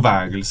og til en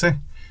bevegelse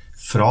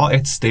fra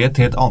et sted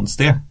til et annet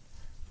sted.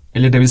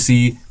 Eller det vil si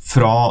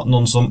fra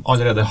noen som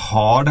allerede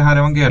har det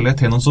her evangeliet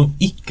til noen som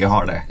ikke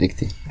har det.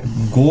 Riktig.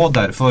 Gå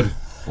derfor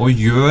og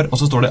gjør, og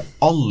så står det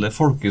alle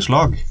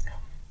folkeslag.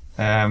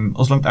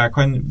 Og så langt jeg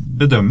kan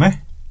bedømme,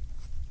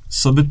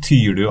 så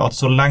betyr det jo at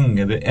så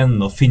lenge det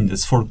ennå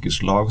finnes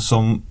folkeslag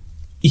som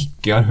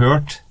ikke har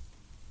hørt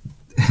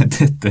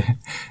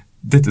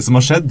dette som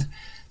har skjedd,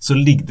 så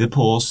ligger det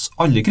på oss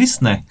alle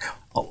kristne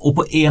og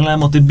på en eller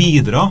annen måte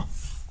bidra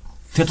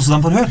til at også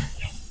de får høre.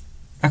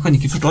 Jeg kan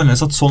ikke forstå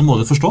annerledes at sånn må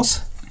det forstås.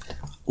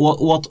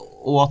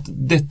 Og at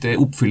dette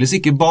oppfylles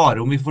ikke bare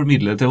om vi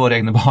formidler det til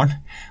våre egne barn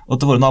og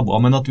til våre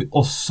naboer, men at vi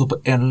også på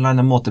en eller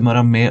annen måte må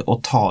være med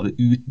og ta det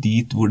ut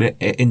dit hvor det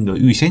enda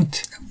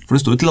ukjent. For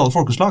det står jo til alle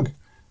folkeslag.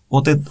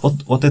 Og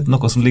at det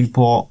noe som ligger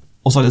på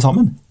oss alle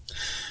sammen.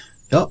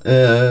 Ja,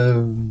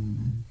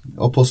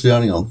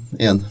 apostelgjerningene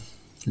 1.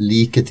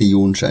 Like til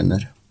jordens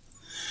ender.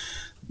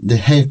 Det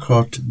helt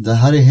klart, det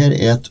her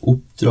et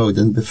oppdrag,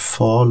 en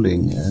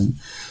befaling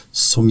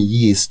som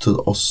gis til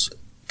oss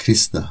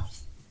kristne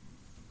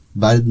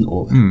verden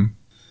over.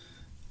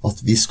 At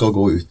vi skal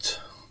gå ut.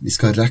 Vi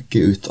skal rekke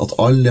ut. At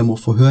alle må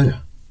få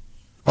høre.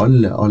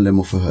 Alle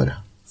må få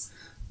høre.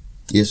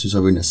 Jesus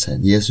har vunnet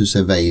seg. Jesus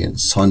veien,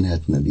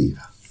 sannheten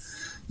livet.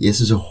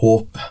 Jesus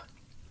håpet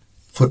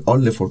for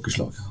alle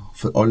folkeslag,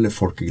 for alle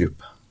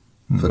folkegrupper,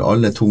 for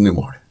alle tunge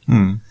mål.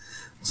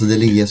 Så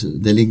det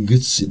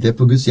er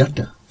på Guds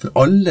hjerte. For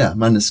alle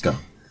mennesker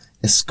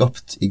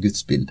skapt I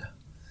Guds bilde.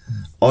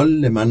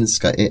 Alle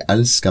mennesker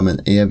elsket med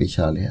en evig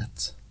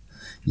kjærlighet.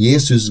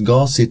 Jesus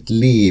ga sitt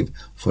liv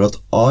for at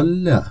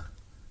alle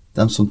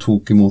dem som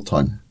tok imot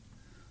han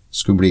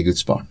skulle bli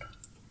Guds barn.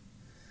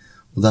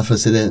 Og derfor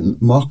er det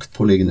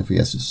maktpåliggende for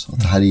Jesus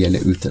at dette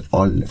gjelder ut til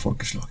alle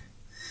folkeslag.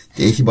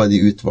 Det ikke bare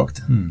de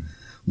utvalgte.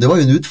 Det var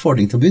jo en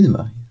utfordring til å begynne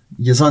med,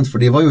 ikke sant? For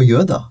de var jo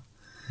jøder.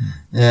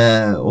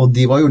 Og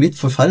de var jo litt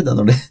forferdet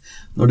når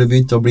det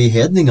begynte å bli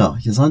hedninger,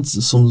 ikke sant?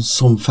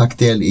 Som fikk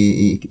del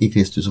I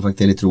Kristus og fikk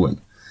del I troen.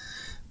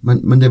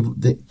 Men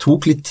det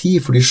tok litt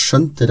tid, for de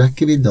skjønte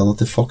rekkevidden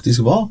at det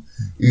faktisk var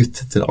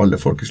ut til alle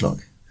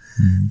folkeslag.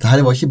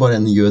 Dette var ikke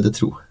bare en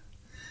jødetro.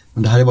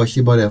 Men det her var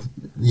ikke bare,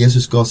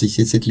 Jesus ga seg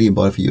ikke sitt liv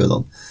bare for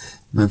jødene,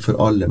 men for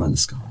alle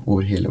mennesker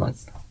over hele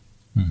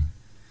verden.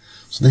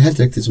 Så det er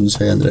helt riktig som du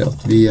sier, André,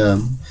 at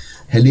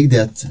her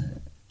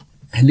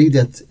ligger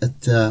det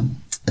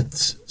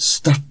et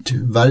sterkt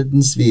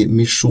verdensvid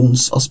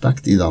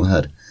misjonsaspekt i den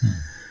her,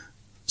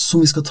 som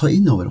vi skal ta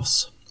inn over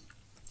oss,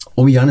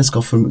 og vi gjerne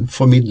skal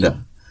formidle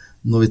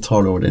når vi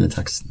taler over denne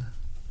teksten.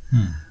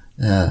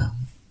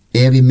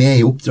 Er vi med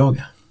i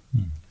oppdraget?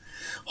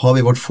 Har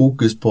vi vårt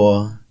fokus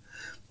på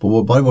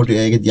bare vårt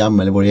eget hjem,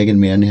 eller vår egen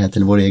menighet,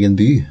 eller vår egen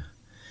by?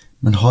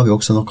 Men har vi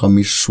også noe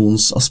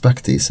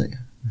misjonsaspektet i seg?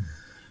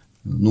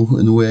 Nå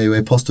er jo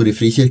jeg pastor i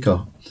Frikirka,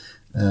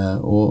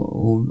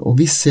 og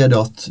vi ser det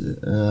at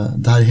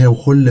det her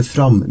å holde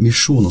fram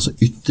misjon, altså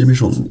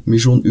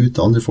yttermisjon ut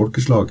til andre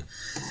folkeslag,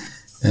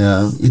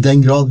 i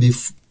den grad vi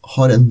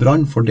har en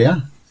brann for det,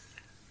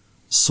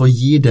 så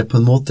gir det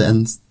på en måte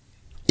en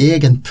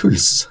egen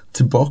puls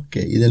tilbake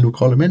i den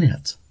lokale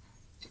menighet.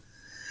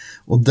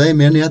 Og de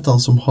menighetene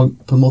som har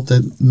på en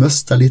måte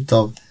mistet litt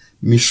av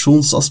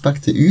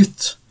misjonsaspektet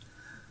ut,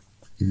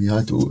 vi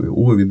har et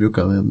ord vi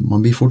bruker,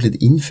 man blir fort litt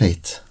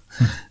innfeit.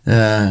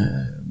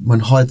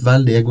 Man har et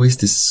veldig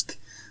egoistisk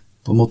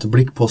på en måte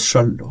blikk på oss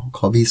selv, og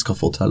hva vi skal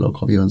få til, og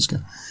hva vi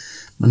ønsker.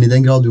 Men i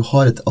den grad du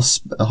har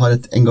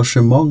et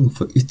engasjement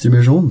for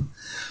yttermisjon,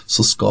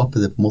 så skaper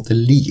det på en måte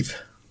liv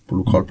på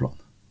lokalplan.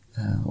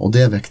 Og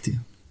det er viktig.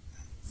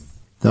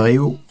 Det er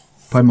jo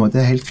på en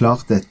måte helt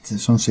klart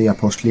sånn som i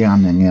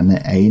apostelgjerningene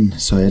 1,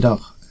 så er der,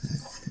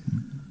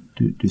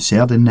 du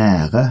ser det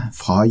nære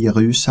fra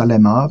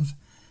Jerusalem av,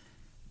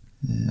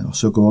 og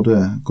så går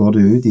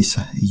det ut i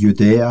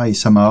Judea, i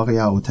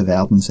Samaria og til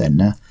verdens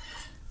ende.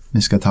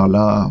 Vi skal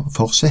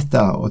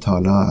fortsette å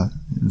tale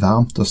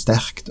varmt og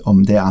sterkt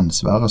om det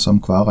ansvaret som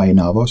hver en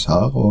av oss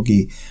har, og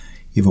i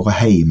våre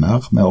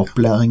heimer med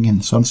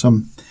opplæringen, sånn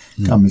som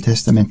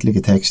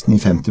gammeltestamentlige teksten i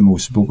 5.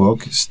 Mosebok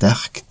også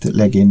sterkt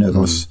legger inn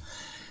over oss.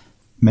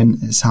 Men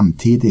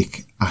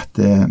samtidig at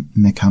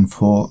det kan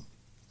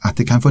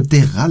få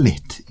dirre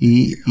litt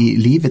i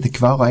livet til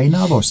hver en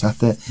av oss,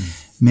 at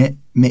vi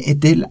er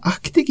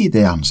delaktige i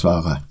det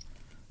ansvaret,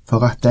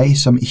 for at de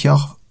som ikke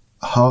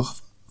har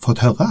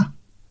fått høre,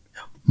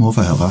 må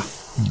få høre.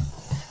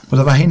 Og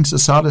det var en som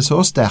sa det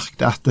så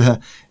sterkt at jeg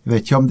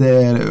vet ikke om det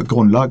er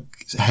grunnlag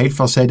helt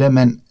for å si det,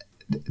 men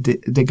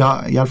det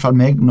ga i alle fall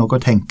meg noe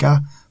å tenke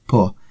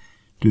på.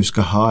 Du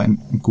skal ha en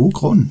god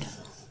grunn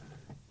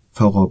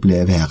for å bli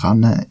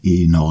værende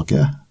i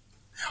Norge.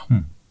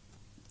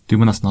 Du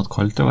må nesten ha et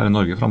kall til å være i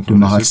Norge framfor.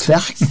 Du må ha et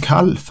sterkt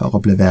kall for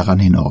å bli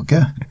værende i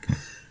Norge.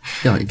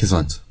 Ja, ikke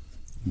sant.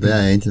 Det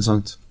er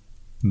interessant.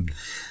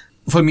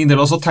 For min del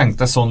også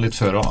tenkte jeg sånn litt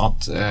før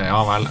at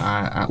ja vel,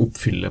 jeg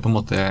oppfyller på en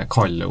måte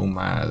kallet om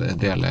jeg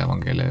deler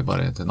evangeliet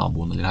bare til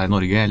naboen eller her i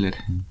Norge, eller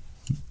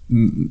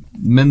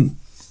men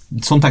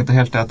sånn tenkte jeg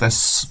helt til at jeg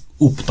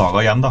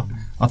oppdaget igjen da,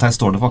 at her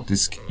står det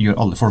faktisk gjør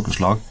alle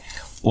folkeslag,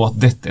 og at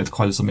dette er et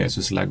kall som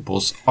Jesus legger på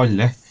oss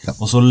alle. Ja.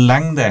 Og så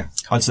lenge det,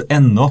 altså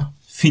ennå,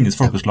 finnes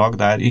folkeslag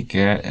der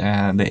ikke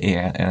det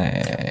er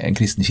en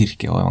kristen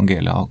kirke og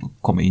evangeliet har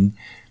kommet inn,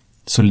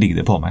 så ligger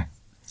det på meg.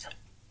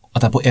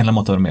 At jeg på en eller annen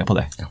måte er med på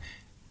det. Ja.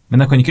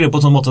 Men jeg kan ikke gjøre det på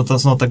en sånn måte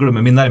sånn at jeg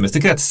glemmer min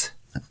nærmeste krets,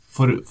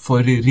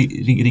 for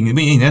ringen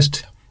min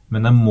innerst.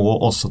 Men jeg må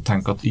også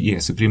tenke at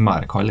Jesu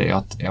primærkall er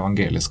at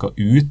evangeliet skal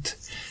ut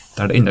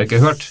der det enda ikke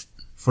er hørt.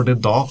 For det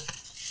er da,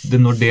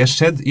 når det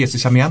skjedde,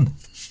 Jesus kommer igjen.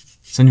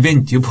 Så han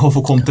venter jo på å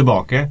få komme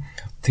tilbake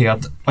til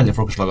at alle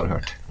folkeslag har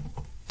hørt.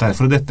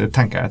 Derfor er dette,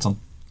 tenker jeg,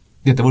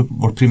 dette er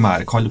vårt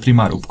primære kall og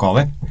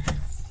primæroppgave.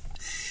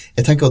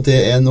 Jeg tenker at det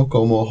er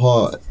noe om å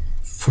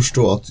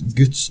forstå at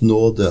Guds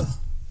nåde,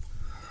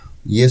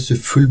 Jesu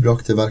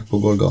fullbrakte verk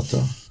på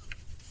Golgata,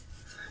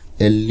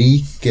 er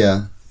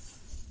like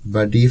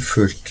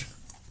verdifullt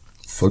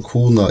for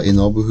kona i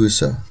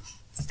nabohuset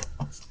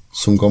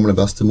som gamle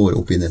bestemor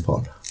oppe i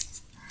Nepal.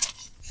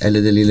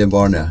 Eller det lille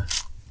barnet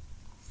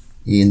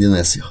i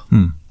Indonesia.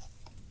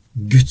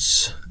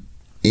 Guds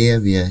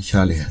evige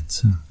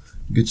kjærlighet,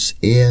 Guds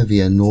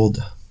evige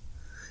nåde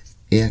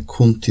er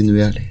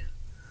kontinuerlig.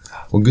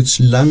 Og Guds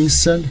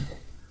lengsel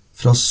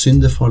fra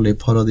syndefallet i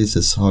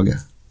paradisets hage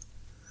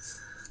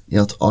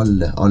er at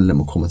alle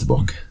må komme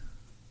tilbake.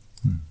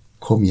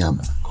 Kom hjem,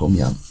 kom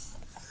hjem.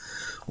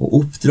 Og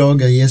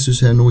oppdraget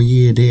Jesus her nå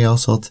gir det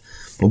altså at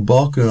på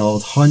bakgrunn av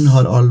at han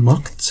har all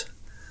makt,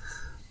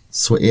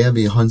 så er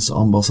vi hans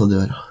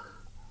ambassadører.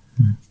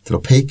 Til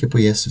å peke på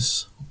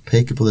Jesus,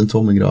 peke på den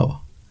tomme grava,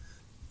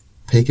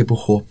 peke på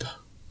håpet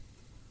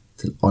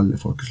til alle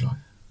folkeslag,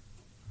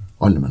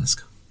 alle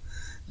mennesker,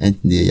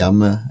 enten de er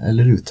hjemme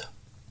eller ute.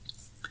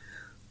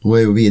 Nå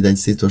er jo vi i den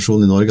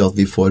situasjonen i Norge at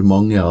vi får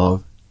mange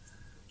av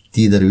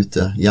de der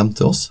ute hjem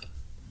til oss.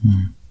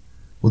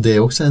 Og det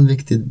er også en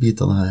viktig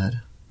bit av det her.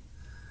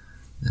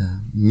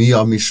 Mye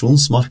av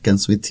misjonsmarken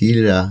som vi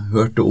tidligere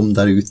hørte om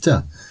der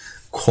ute,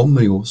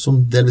 kommer jo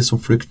delvis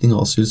som flyktninger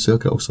og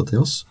asylsøkere også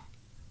til oss.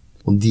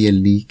 Og de er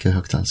like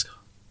høyt elsket.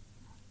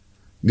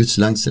 Guds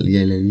lengsel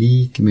gjelder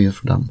like mye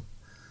for dem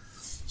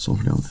som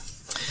for de andre.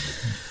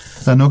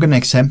 Det noen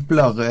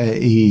eksempler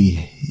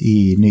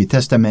i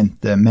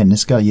Nytestamentet,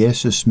 mennesker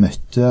Jesus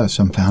møtte,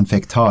 som han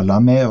fikk tale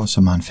med, og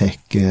som han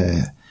fikk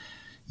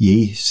gi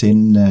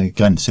sin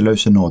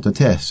grenseløse nåde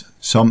til,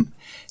 som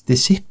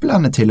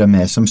disiplene til og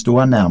med, som stod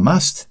han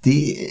nærmest,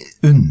 de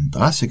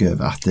undret seg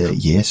over at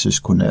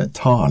Jesus kunne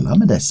tale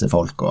med disse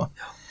folka.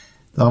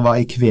 Der var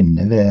en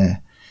kvinne ved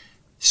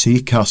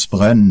Sykars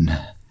brønn,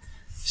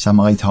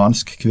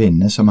 samaritansk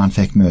kvinne som han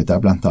fikk møte,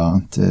 blant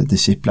annet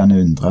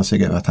disiplene undret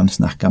seg over at han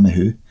snakket med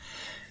hun.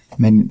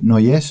 Men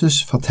når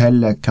Jesus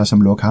forteller hva som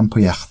lå han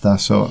på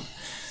hjertet,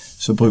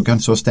 så bruker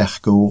han så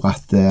sterke ord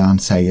at han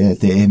sier,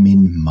 det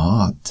min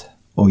mat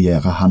å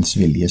gjøre hans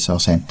vilje som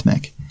har sendt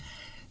meg.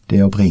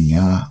 Det å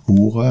bringe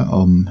ordet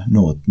om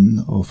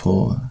nåden og få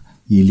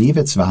gi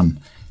livets vann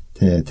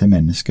til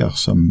mennesker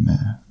som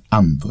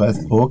andre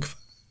også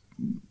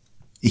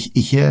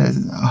ikke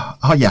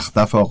har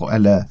hjertet for,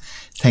 eller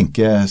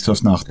tenker så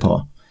snart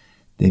på.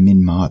 Det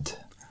min mat.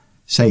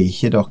 Sier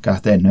ikke dere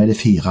at ennå det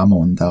 4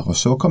 måneder, og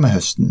så kommer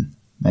høsten.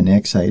 Men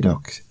jeg sier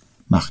dere,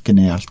 marken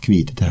alt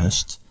hvite til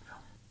høst.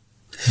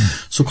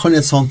 Så kan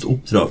et sånt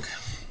oppdrag,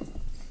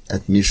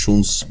 et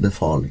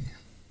misjonsbefaling,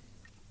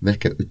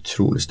 virke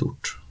utrolig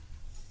stort.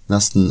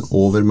 Nesten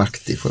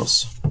overmektig for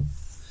oss.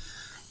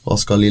 Hva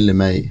skal lille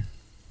meg?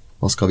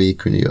 Hva skal vi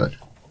kunne gjøre?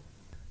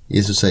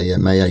 Jesus sier,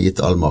 meg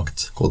gitt all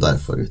makt, gå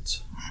derfor ut.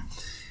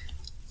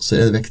 Så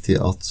det viktig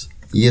at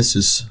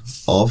Jesus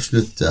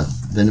avslutter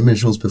denne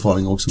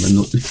misjonsbefalingen også med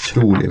noen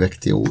utrolig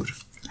viktige ord,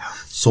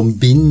 som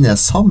binder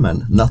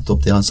sammen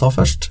nettopp det han sa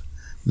først,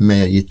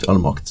 meg gitt all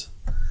makt.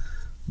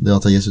 Det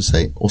at Jesus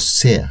sier, og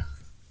se,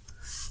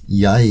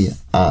 jeg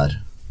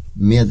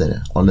med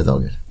dere alle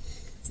dager,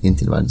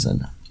 inntil verdens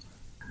ende.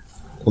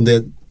 Og det,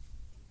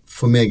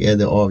 for meg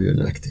det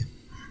avgjørende viktig,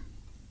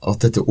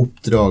 at dette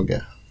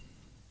oppdraget,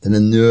 denne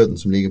nøden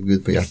som ligger på Gud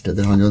på hjertet,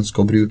 der han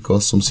ønsker å bruke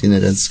oss som sine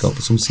redskaper,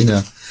 som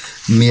sine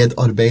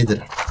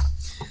medarbeidere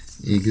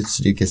i Guds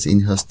rikes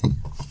innhøstning,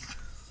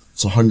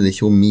 så handler det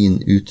ikke om min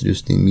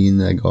utrustning,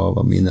 mine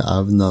gaver, mine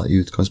evner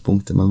i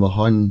utgangspunktet, men hva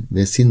han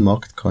ved sin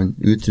makt kan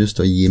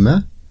utruste og gi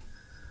meg,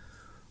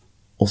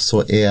 og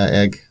så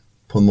jeg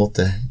på en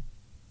måte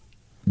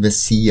ved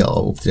siden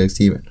av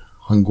oppdragsgiveren.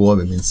 Han går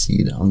ved min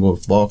side, han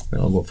går bak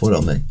meg, han går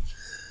foran meg.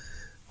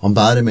 Han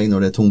bærer meg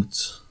når det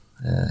tungt,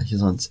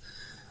 ikke sant?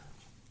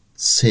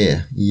 Se,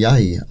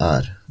 jeg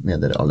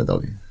med dere alle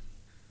dager.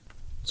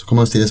 Så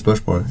kan man stille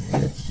spørsmål.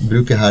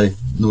 Bruker her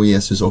nå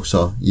Jesus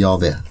også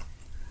Jave?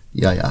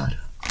 Jeg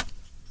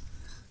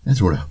Jeg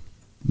tror det.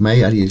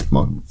 Meg gitt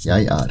makt.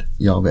 Jeg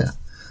Jave.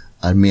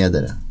 Med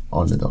dere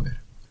alle dager.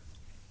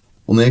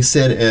 Og når jeg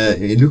ser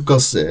i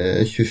Lukas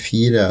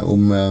 24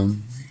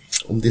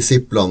 om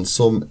disiplene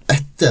som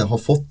etter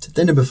har fått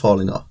denne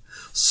befalingen,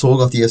 så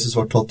at Jesus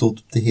var tatt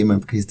opp til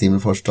himmelen på Kristi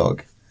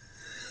himmelfartsdag,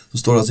 så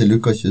står det altså i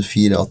Lukas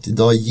 24 at de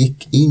da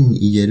gikk inn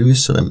i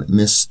Jerusalem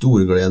med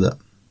stor glede.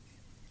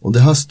 Og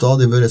det har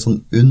stadig vært en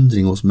sånn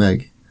undring hos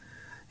meg.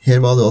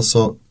 Her var det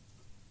altså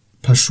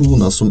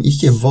personer som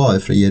ikke var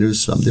fra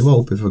Jerusalem, de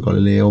var oppe fra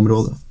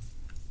Galilea-området.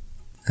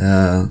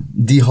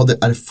 De hadde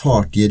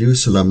erfart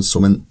Jerusalem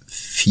som en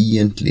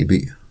fiendtlig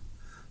by,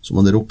 som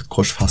hadde ropt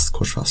korsfest,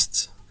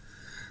 korsfest.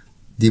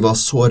 De var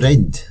så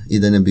redd i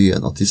denne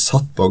byen at de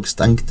satt bak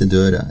stengte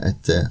dører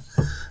etter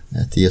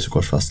Jesu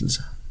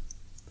korsfestelse.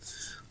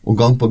 Og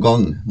gang på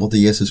gang måtte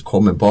Jesus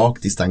komme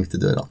bak de stengte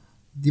dørene.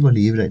 De var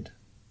livredde.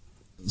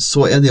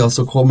 Så de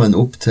altså kommet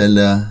opp til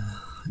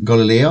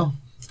Galilea,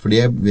 for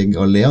de ved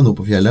Galilea nå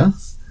på fjellet,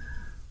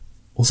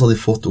 og så har de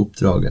fått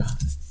oppdraget.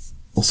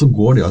 Og så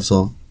går de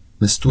altså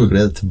med stor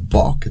glede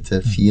tilbake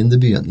til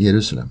fiendebyen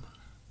Jerusalem.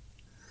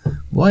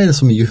 Hva det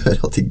som gjør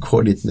at de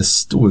går dit med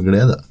stor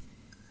glede?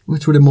 Og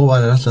jeg tror det må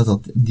være rett og slett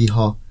at de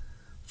har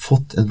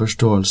fått en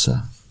forståelse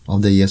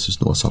av det Jesus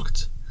nå har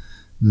sagt.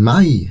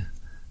 Meg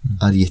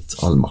gitt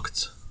all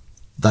makt.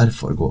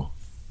 Derfor gå.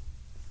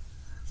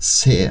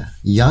 Se,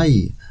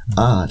 jeg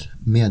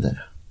med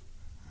dere.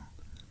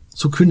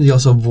 Så kunne de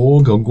altså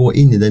våge å gå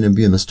inn i denne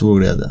byen med stor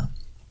glede.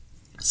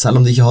 Selv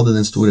om de ikke hadde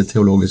den store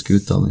teologiske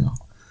utdanningen.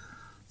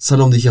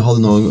 Selv om de ikke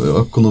hadde noen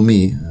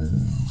økonomi.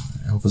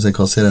 Jeg håper å si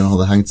kassereren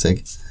hadde hengt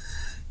seg.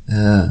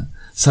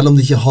 Selv om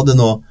de ikke hadde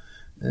noe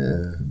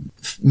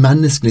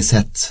menneskelig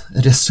sett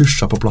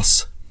ressurser på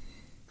plass,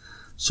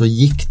 så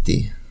gikk de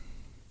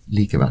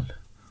likevel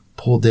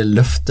på det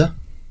løftet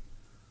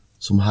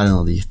som Herren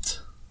hadde gitt.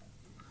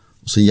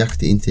 Og så gikk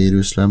de inn til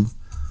Jerusalem,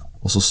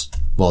 og så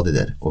var de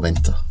der og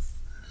ventet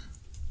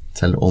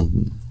til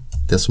ånden,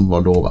 det som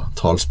var lovet,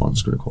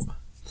 talsmannen skulle komme.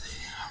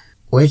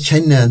 Og jeg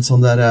kjenner en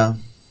sånn der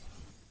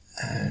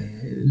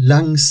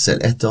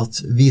lengsel etter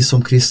at vi som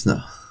kristne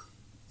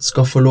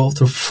skal få lov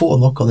til å få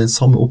noe av den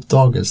samme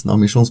oppdagelsen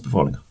av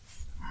misjonsbefalingen.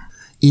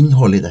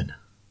 Innhold i den.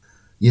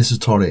 Jesus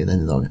tar det i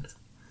denne dagen.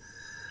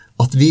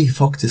 At vi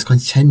faktisk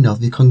kan kjenne at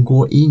vi kan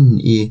gå inn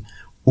i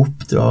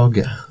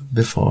oppdraget,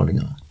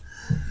 befalingen,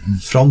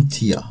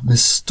 framtida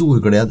med stor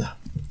glede.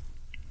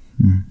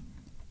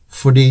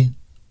 Fordi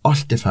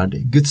alt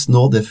ferdig. Guds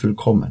nåde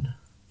fullkommen.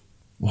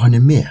 Og han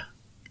med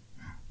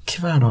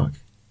hver dag.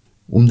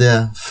 Om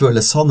det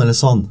føles sann eller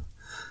sann,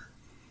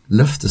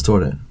 løftet står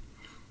der.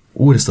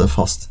 Ordet står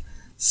fast.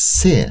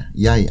 Se,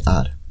 jeg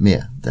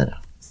med dere.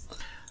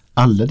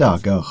 Alle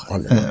dager,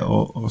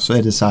 og så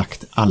det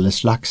sagt alle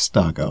slags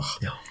dager.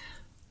 Ja.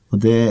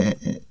 Og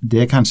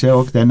det kanskje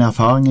også den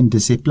erfaringen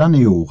disiplene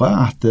gjorde,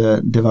 at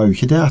det var jo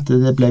ikke det at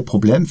det ble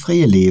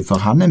problemfrie liv,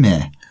 for han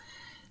med.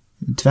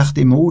 Tvert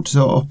imot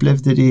så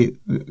opplevde de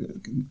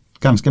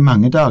ganske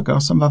mange dager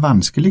som var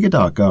vanskelige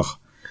dager,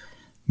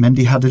 men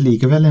de hadde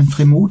likevel en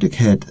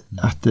frimodighet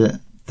at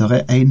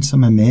det en som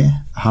med,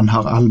 han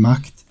har all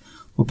makt.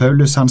 Og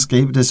Paulus han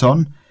skriver det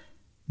sånn,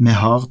 vi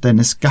har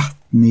denne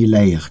skatten i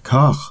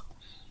leirkar,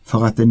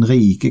 for at den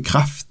rike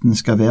kraften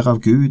skal være av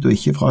Gud og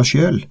ikke fra oss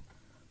selv.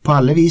 På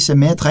alle vis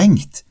vi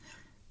trengt,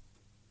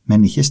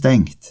 men ikke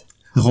stengt.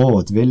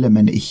 Rådville,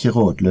 men ikke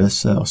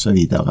rådløse, og så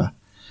videre.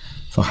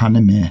 For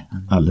han med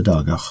alle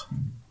dager,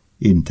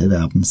 inntil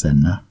verdens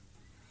ende.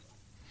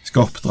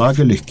 Skal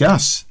oppdraget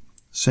lykkes,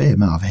 så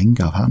vi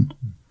avhengig av han.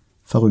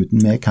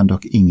 Foruten meg kan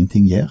dere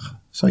ingenting gjøre,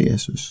 sa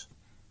Jesus.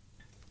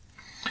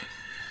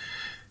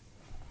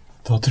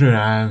 Da tror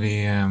jeg vi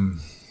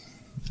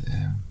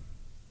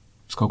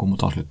skal gå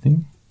mot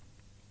avslutning.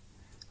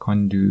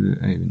 Kan du,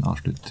 Øyvind,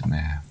 avslutte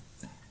med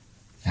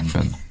en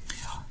bønn?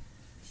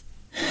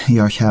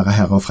 Ja, kjære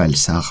Herre og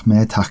Frelser,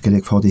 vi takker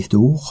deg for ditt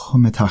ord,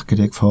 og vi takker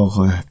deg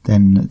for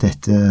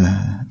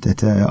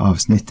dette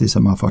avsnittet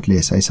som vi har fått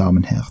lese i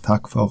sammen her.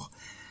 Takk for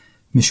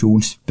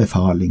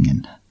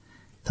misjonsbefalingen.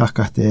 Takk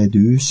at det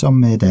du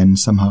som den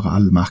som har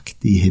all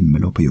makt i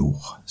himmel og på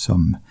jord,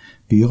 som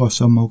byr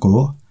oss om å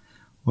gå,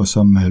 og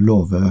som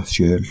lover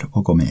selv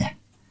å gå med.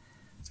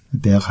 Vi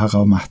ber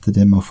Herre om at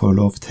det må få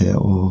lov til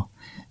å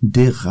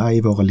dirre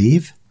i våre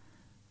liv,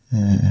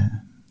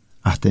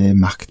 at det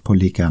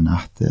maktpåliggende,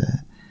 at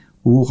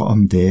ord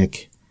om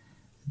deg,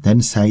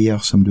 den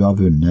seier som du har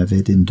vunnet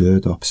ved din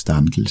død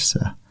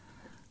oppstandelse,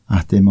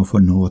 at det må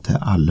få nå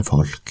til alle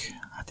folk,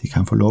 at de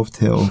kan få lov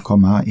til å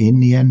komme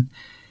inn igjen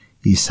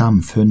i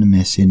samfunnet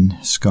med sin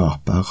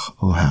skaper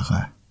og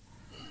Herre.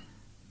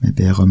 Vi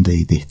ber om det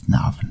i ditt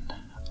navn.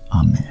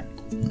 Amen.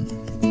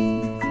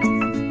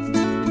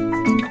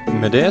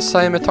 Med det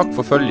sier vi takk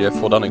for følget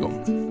for denne gang.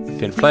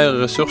 Finn flere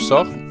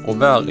ressurser, og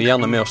vær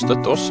gjerne med å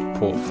støtte oss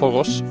på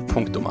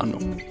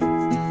foross.no.